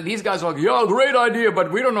 And then these guys are like, yeah, great idea,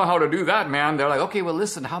 but we don't know how to do that, man. They're like, okay, well,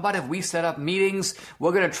 listen, how about if we set up meetings?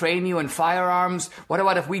 We're going to train you in firearms. What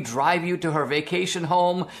about if we drive you to her vacation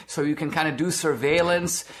home so you can kind of do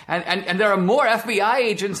surveillance? And there are more FBI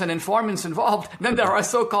agents and informants involved than there are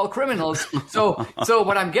so-called criminals. So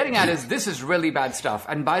what I'm getting at is this is really bad stuff.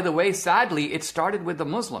 And by the way, sadly, it started with the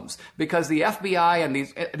Muslims because the FBI and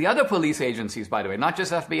the other police agencies, by the way, not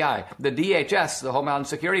just FBI, the DHS, the Homeland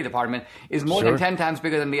Security Department, is more than 10 times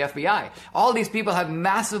bigger than the FBI. All these people have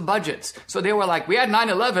massive budgets. So they were like, we had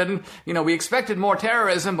 9/11, we expected more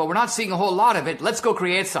terrorism, but we're not seeing a whole lot of it. Let's go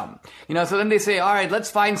create some. So then they say, all right, let's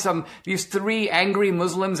find these 3 angry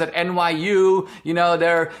Muslims at NYU.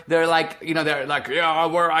 They're like, yeah,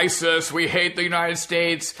 we're ISIS. We hate the United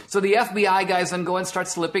States. So the FBI guys then go and start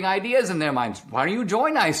slipping ideas in their minds. Why don't you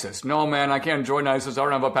join ISIS? No, man, I can't join ISIS. I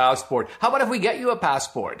don't have a passport. How about if we get you a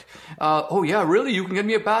passport? Oh, yeah, really? You can get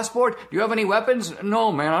me a passport? Do you have any weapons?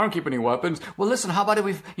 No, man, I don't keep any weapons. Well, listen, how about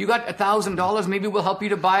if you got $1,000? Maybe we'll help you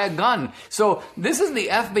to buy a gun. So this is the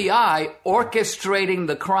FBI orchestrating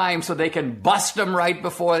the crime so they can bust them right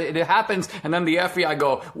before it happens. And then the FBI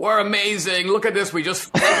go, we're amazing. Look at this. We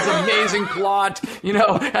just this amazing plot,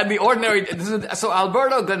 and the ordinary. So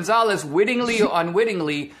Alberto Gonzalez, wittingly or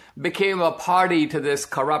unwittingly, became a party to this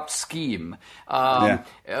corrupt scheme,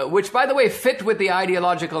 which, by the way, fit with the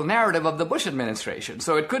ideological narrative of the Bush administration.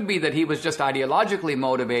 So it could be that he was just ideologically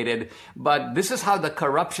motivated, but this is how the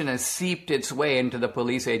corruption has seeped its way into the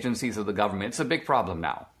police agencies of the government. It's a big problem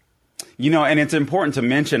now. And it's important to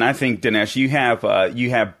mention, I think, Dinesh, you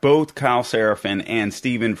have both Kyle Seraphin and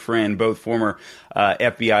Stephen Friend, both former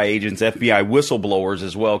FBI agents, FBI whistleblowers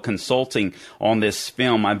as well, consulting on this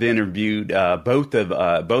film. I've interviewed both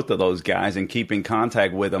of those guys and keep in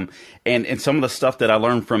contact with them. And some of the stuff that I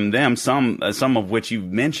learned from them, some of which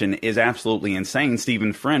you've mentioned, is absolutely insane.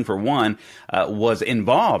 Stephen Friend, for one, was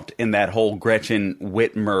involved in that whole Gretchen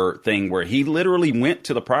Whitmer thing, where he literally went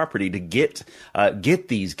to the property to get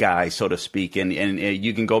these guys, so to speak. And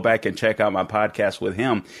you can go back and check out my podcast with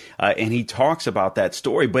him, and he talks about that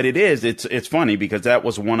story. But it's funny, because that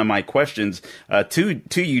was one of my questions to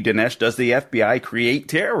you, Dinesh. Does the FBI create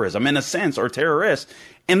terrorism in a sense, or terrorists?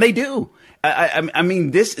 And they do. I mean,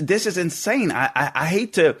 this is insane. I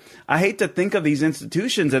hate to think of these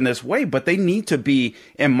institutions in this way, but they need to be,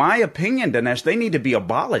 in my opinion, Dinesh, they need to be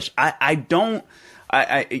abolished. I've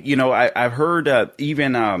heard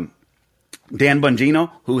even Dan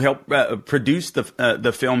Bongino, who helped produce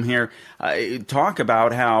the film here, talk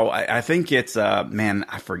about how I think it's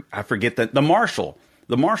I forget the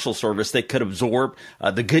Marshal Service that could absorb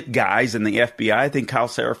the good guys in the FBI. I think Kyle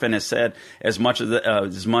Seraphin has said as much as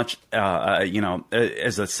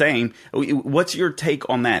the same. What's your take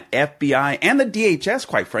on that? FBI and the DHS,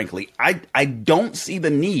 quite frankly, I don't see the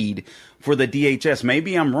need for the DHS.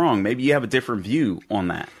 Maybe I'm wrong. Maybe you have a different view on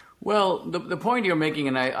that. Well, the point you're making,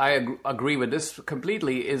 and I agree with this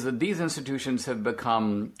completely, is that these institutions have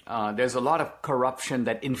become, there's a lot of corruption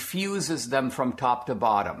that infuses them from top to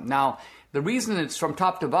bottom. Now, the reason it's from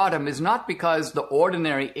top to bottom is not because the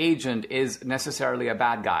ordinary agent is necessarily a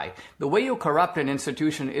bad guy. The way you corrupt an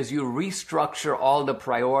institution is you restructure all the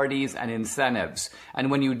priorities and incentives.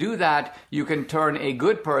 And when you do that, you can turn a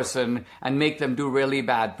good person and make them do really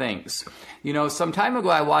bad things. Some time ago,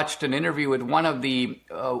 I watched an interview with one of the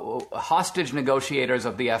hostage negotiators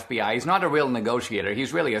of the FBI. He's not a real negotiator.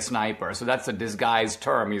 He's really a sniper. So that's a disguised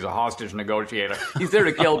term. He's a hostage negotiator. He's there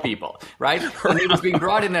to kill people, right? And he was being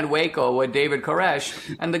brought in at Waco with David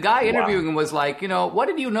Koresh. And the guy interviewing him was like, what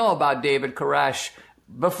did you know about David Koresh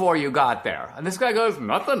before you got there? And this guy goes,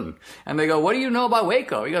 nothing. And they go, what do you know about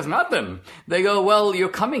Waco? He goes, nothing. They go, well, you're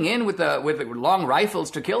coming in with long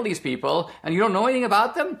rifles to kill these people, and you don't know anything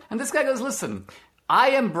about them? And this guy goes, listen, I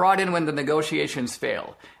am brought in when the negotiations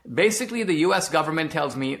fail. Basically, the U.S. government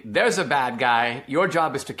tells me, there's a bad guy, your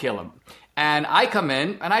job is to kill him. And I come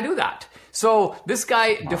in and I do that. So this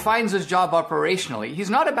guy defines his job operationally. He's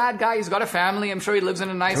not a bad guy. He's got a family. I'm sure he lives in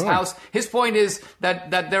a nice house. His point is that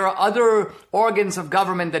there are other organs of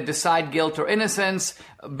government that decide guilt or innocence.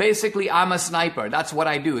 Basically, I'm a sniper. That's what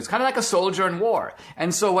I do. It's kind of like a soldier in war.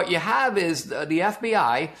 And so what you have is the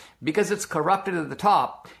FBI, because it's corrupted at the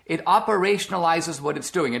top, it operationalizes what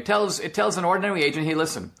it's doing. It tells an ordinary agent, hey,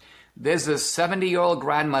 listen, there's this 70-year-old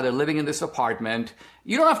grandmother living in this apartment.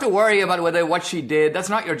 You don't have to worry about what she did. That's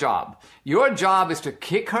not your job. Your job is to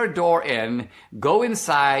kick her door in, go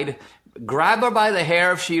inside, grab her by the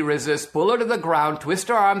hair if she resists, pull her to the ground, twist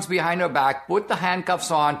her arms behind her back, put the handcuffs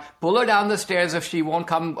on, pull her down the stairs if she won't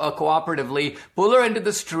come cooperatively, pull her into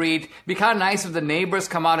the street, be kind of nice if the neighbors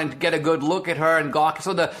come out and get a good look at her and gawk.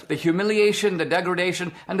 So the humiliation, the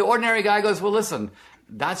degradation, and the ordinary guy goes, well, listen,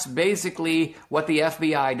 that's basically what the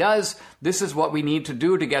FBI does. This is what we need to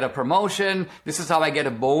do to get a promotion. This is how I get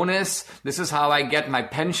a bonus. This is how I get my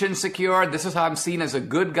pension secured. This is how I'm seen as a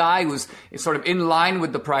good guy who's sort of in line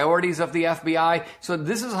with the priorities of the FBI. So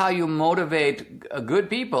this is how you motivate good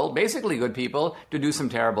people, basically good people, to do some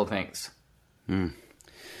terrible things.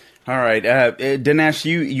 All right, Dinesh,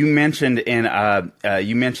 you mentioned in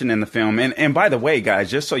the film, and by the way,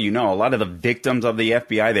 guys, just so you know, a lot of the victims of the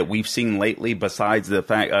FBI that we've seen lately, besides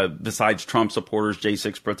Trump supporters,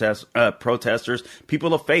 J6 protesters,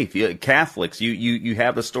 people of faith, Catholics. You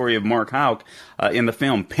have the story of Mark Houck in the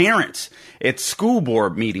film. Parents at school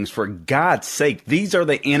board meetings, for God's sake, these are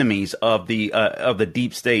the enemies of the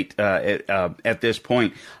deep state at this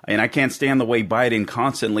point. And I can't stand the way Biden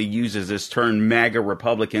constantly uses this term MAGA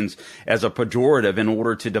Republicans as a pejorative in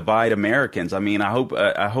order to divide Americans. I mean, I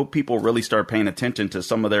hope people really start paying attention to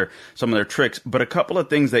some of their tricks. But a couple of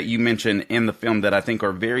things that you mentioned in the film that I think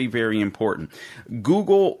are very, very important.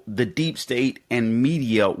 Google, the deep state, and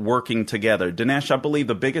media working together. Dinesh, I believe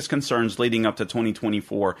the biggest concerns leading up to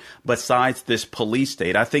 2024, besides this police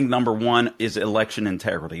state, I think number one is election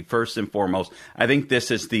integrity. First and foremost, I think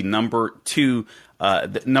this is the number two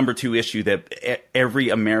issue that every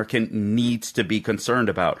American needs to be concerned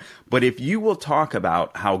about. But if you will talk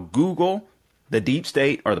about how Google, the deep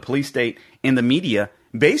state or the police state, and the media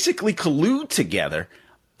basically collude together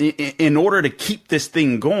in order to keep this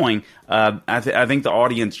thing going, I think the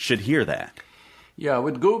audience should hear that. Yeah,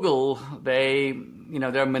 with Google, they're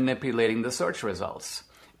manipulating the search results.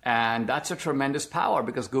 And that's a tremendous power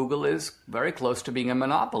because Google is very close to being a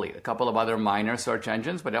monopoly. A couple of other minor search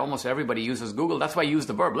engines, but almost everybody uses Google. That's why I use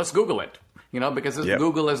the verb, let's Google it, because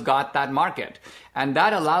Google has got that market. And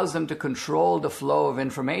that allows them to control the flow of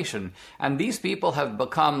information. And these people have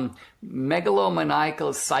become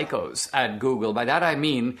megalomaniacal psychos at Google. By that I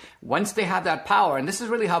mean, once they have that power, and this is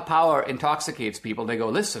really how power intoxicates people, they go,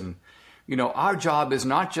 listen, our job is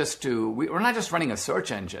not just we're not just running a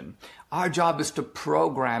search engine. Our job is to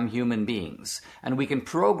program human beings. And we can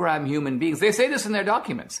program human beings. They say this in their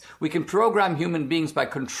documents. We can program human beings by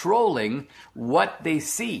controlling what they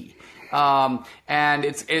see. And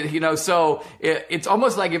it's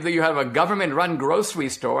almost like if you have a government-run grocery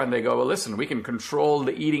store and they go, well, listen, we can control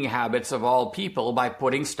the eating habits of all people by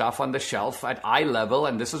putting stuff on the shelf at eye level,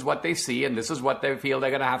 and this is what they see, and this is what they feel they're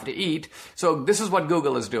going to have to eat. So this is what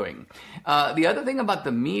Google is doing. The other thing about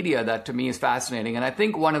the media that to me is fascinating, and I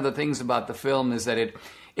think one of the things about the film is that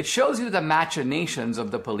it shows you the machinations of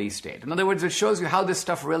the police state. In other words, it shows you how this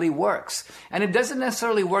stuff really works. And it doesn't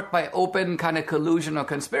necessarily work by open kind of collusion or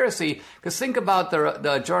conspiracy, because think about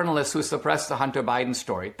the journalists who suppressed the Hunter Biden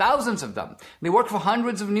story. Thousands of them. They work for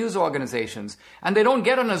hundreds of news organizations. And they don't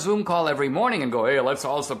get on a Zoom call every morning and go, hey, let's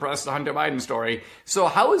all suppress the Hunter Biden story. So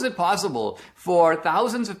how is it possible for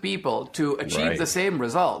thousands of people to achieve the same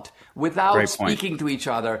result without speaking to each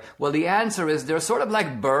other? Well, the answer is they're sort of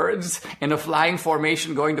like birds in a flying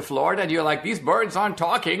formation going to Florida, and you're like, these birds aren't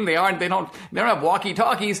talking, they don't have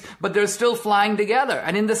walkie-talkies, but they're still flying together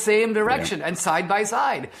and in the same direction and side by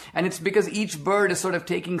side. And it's because each bird is sort of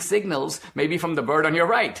taking signals, maybe from the bird on your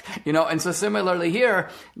right, and so similarly here,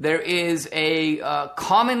 there is a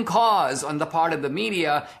common cause on the part of the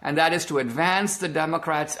media, and that is to advance the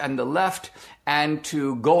Democrats and the left and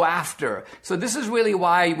to go after. So this is really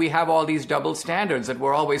why we have all these double standards that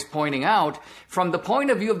we're always pointing out. From the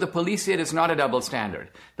point of view of the police state, it's not a double standard.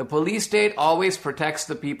 The police state always protects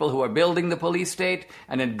the people who are building the police state,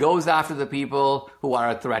 and it goes after the people who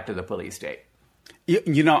are a threat to the police state.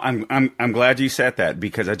 I'm glad you said that,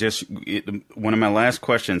 because one of my last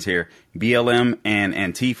questions here, BLM and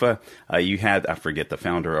Antifa, you had, I forget the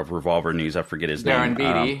founder of Revolver News, I forget his name. Darren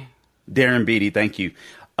Beattie. Darren Beattie, thank you.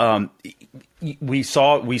 We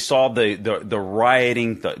saw the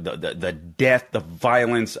rioting, the death, the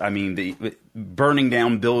violence. I mean, the burning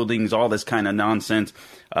down buildings, all this kind of nonsense,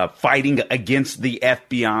 fighting against the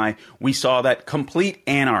FBI. We saw that complete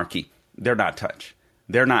anarchy. They're not touched.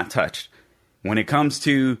 They're not touched. When it comes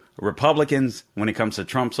to Republicans, when it comes to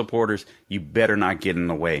Trump supporters, you better not get in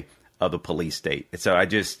the way of the police state. So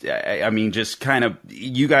I mean, just kind of,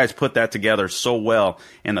 you guys put that together so well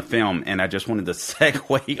in the film, and I just wanted to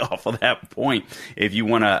segue off of that point if you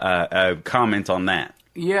want to comment on that.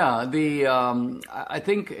 Yeah, I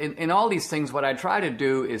think in all these things, what I try to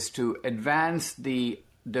do is to advance the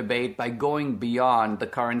debate by going beyond the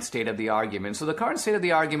current state of the argument. So the current state of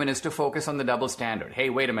the argument is to focus on the double standard.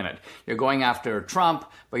 Hey, wait a minute. You're going after Trump,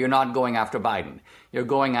 but you're not going after Biden. You're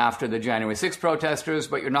going after the January 6th protesters,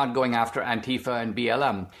 but you're not going after Antifa and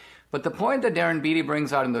BLM. But the point that Darren Beattie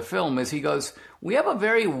brings out in the film is he goes, we have a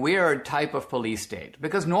very weird type of police state,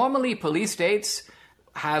 because normally police states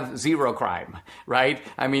have zero crime, right?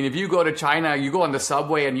 I mean, if you go to China, you go on the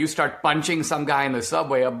subway and you start punching some guy in the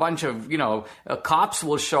subway, a bunch of, cops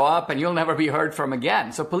will show up and you'll never be heard from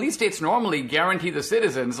again. So police states normally guarantee the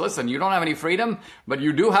citizens, listen, you don't have any freedom, but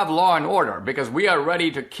you do have law and order, because we are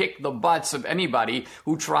ready to kick the butts of anybody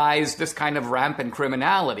who tries this kind of rampant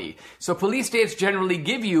criminality. So police states generally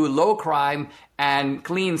give you low crime and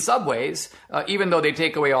clean subways, even though they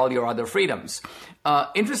take away all your other freedoms.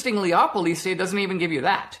 Interestingly, our police state doesn't even give you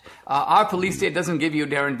that. Our police state doesn't give you,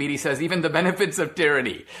 Darren Beattie says, even the benefits of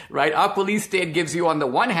tyranny, right? Our police state gives you, on the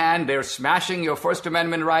one hand, they're smashing your First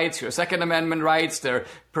Amendment rights, your Second Amendment rights, they're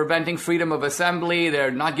preventing freedom of assembly, they're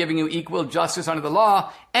not giving you equal justice under the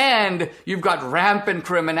law, and you've got rampant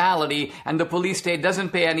criminality, and the police state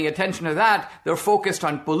doesn't pay any attention to that. They're focused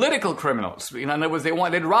on political criminals. In other words, they'd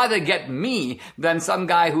rather get me than some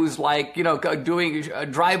guy who's doing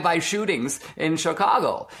drive-by shootings in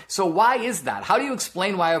Chicago. So why is that? How do you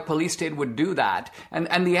explain why a police state would do that?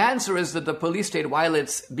 And the answer is that the police state, while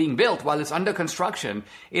it's being built, while it's under construction,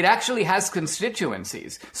 it actually has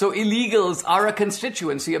constituencies. So illegals are a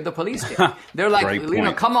constituency of the police state. They're like,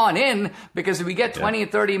 come on in, because if we get 20,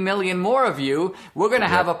 30 million more of you, we're going to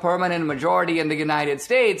have a permanent majority in the United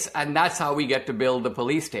States, and that's how we get to build the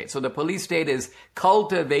police state. So the police state is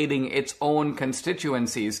cultivating its own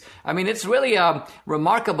constituencies. I mean, it's really a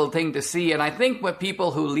remarkable thing to see, and I think what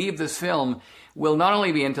people who leave this film will not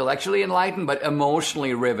only be intellectually enlightened, but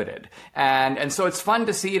emotionally riveted. And so it's fun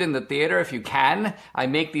to see it in the theater if you can. I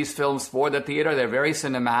make these films for the theater. They're very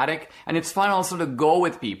cinematic. And it's fun also to go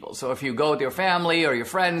with people. So if you go with your family or your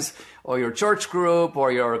friends or your church group or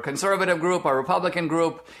your conservative group or Republican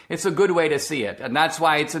group, it's a good way to see it. And that's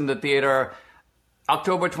why it's in the theater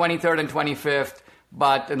October 23rd and 25th.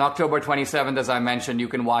 But on October 27th, as I mentioned, you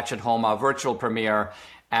can watch at home, our virtual premiere.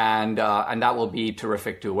 And that will be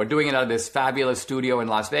terrific too. We're doing it out of this fabulous studio in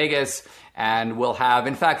Las Vegas, and we'll have,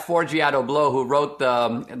 in fact, Forgiato Blow, who wrote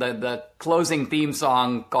the closing theme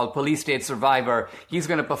song called Police State Survivor. He's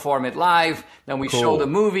going to perform it live. Then we show the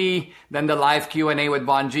movie, then the live Q&A with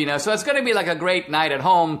Bongino. So it's going to be like a great night at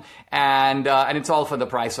home, and it's all for the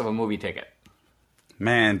price of a movie ticket.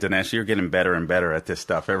 Man, Dinesh, you're getting better and better at this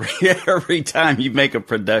stuff every time you make a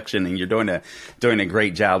production, and you're doing a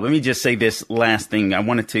great job. Let me just say this last thing. I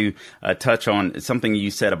wanted to touch on something you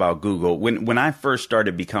said about Google. When I first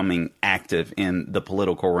started becoming active in the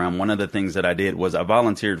political realm, one of the things that I did was I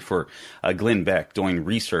volunteered for Glenn Beck doing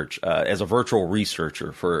research as a virtual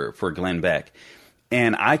researcher for Glenn Beck.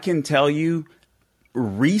 And I can tell you,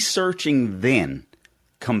 researching then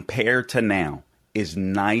compared to now is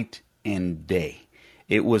night and day.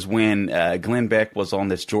 It was when Glenn Beck was on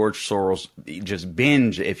this George Soros just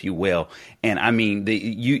binge, if you will. And I mean,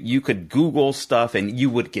 you could Google stuff and you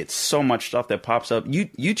would get so much stuff that pops up.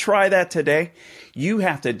 You try that today, you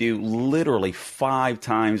have to do literally 5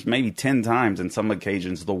 times, maybe 10 times in some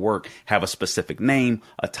occasions the work, have a specific name,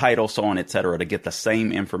 a title, so on, etc., to get the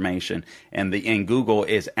same information. And Google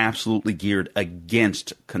is absolutely geared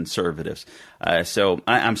against conservatives. So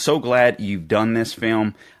I'm so glad you've done this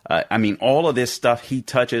film. I mean, all of this stuff he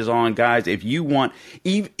touches on, guys, if you want,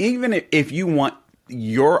 even if you want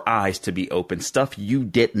your eyes to be open, stuff you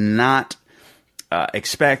did not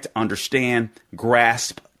expect, understand,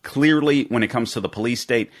 grasp clearly when it comes to the police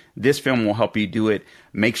state, this film will help you do it.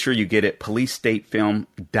 Make sure you get it,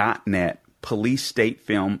 policestatefilm.net,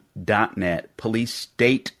 policestatefilm.net,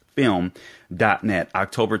 policestatefilm.net,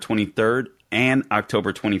 October 23rd and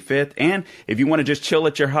October 25th. And if you want to just chill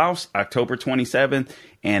at your house, October 27th.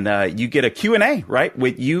 And you get a Q&A, right,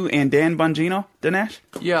 with you and Dan Bongino, Dinesh?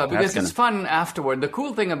 Yeah, because it's fun afterward. The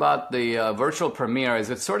cool thing about the virtual premiere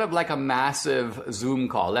is it's sort of like a massive Zoom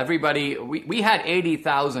call. Everybody, we had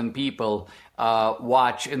 80,000 people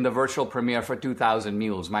watch in the virtual premiere for 2,000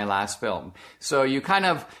 Mules, my last film. So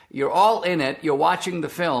you're all in it. You're watching the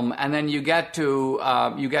film, and then you get to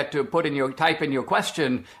type in your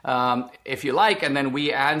question if you like, and then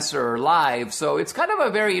we answer live. So it's kind of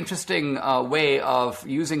a very interesting way of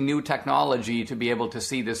using new technology to be able to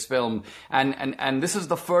see this film. And this is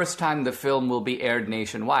the first time the film will be aired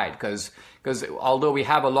nationwide, because although we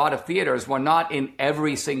have a lot of theaters, we're not in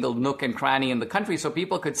every single nook and cranny in the country. So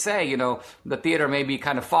people could say, the theater may be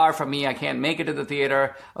kind of far from me. I can't make it to the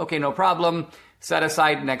theater. Okay, no problem. Set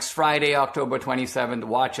aside next Friday, October 27th.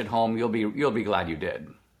 Watch at home. You'll be glad you did.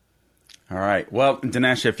 All right. Well,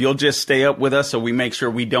 Dinesh, if you'll just stay up with us so we make sure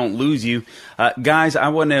we don't lose you. Guys, I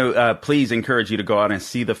want to please encourage you to go out and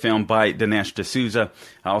see the film by Dinesh D'Souza,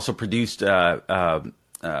 also produced by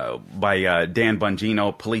Dan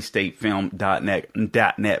Bongino,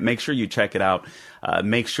 policestatefilm.net. Make sure you check it out.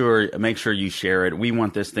 Make sure you share it. We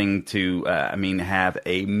want this thing to, have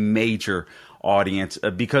a major audience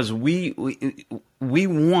because we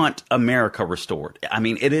want America restored. I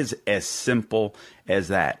mean, it is as simple as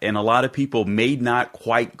that. And a lot of people may not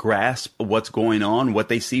quite grasp what's going on, what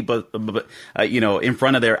they see, but in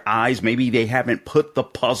front of their eyes. Maybe they haven't put the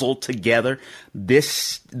puzzle together.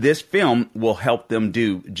 This film will help them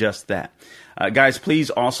do just that. Guys,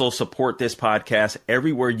 please also support this podcast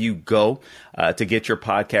everywhere you go to get your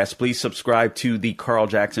podcast. Please subscribe to the Carl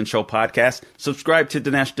Jackson Show podcast. Subscribe to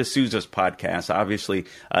Dinesh D'Souza's podcast. Obviously,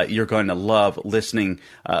 you're going to love listening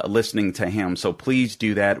to him. So please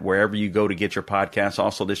do that wherever you go to get your podcast.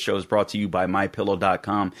 Also, this show is brought to you by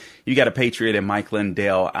MyPillow.com. You got a patriot in Mike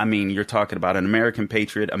Lindell. I mean, you're talking about an American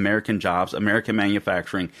patriot, American jobs, American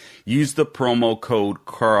manufacturing. Use the promo code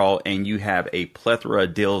Carl and you have a plethora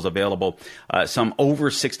of deals available. Some over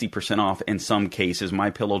 60% off in some cases.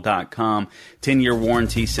 MyPillow.com. 10-year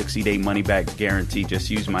warranty, 60-day money-back guarantee. Just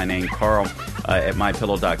use my name, Carl, at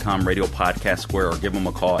MyPillow.com, Radio Podcast Square, or give them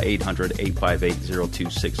a call,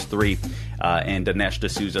 800-858-0263. And Dinesh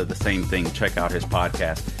D'Souza, the same thing. Check out his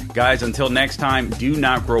podcast. Guys, until next time, do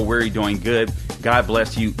not grow weary doing good. God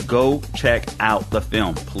bless you. Go check out the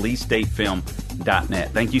film,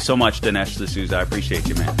 policestatefilm.net. Thank you so much, Dinesh D'Souza. I appreciate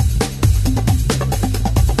you, man.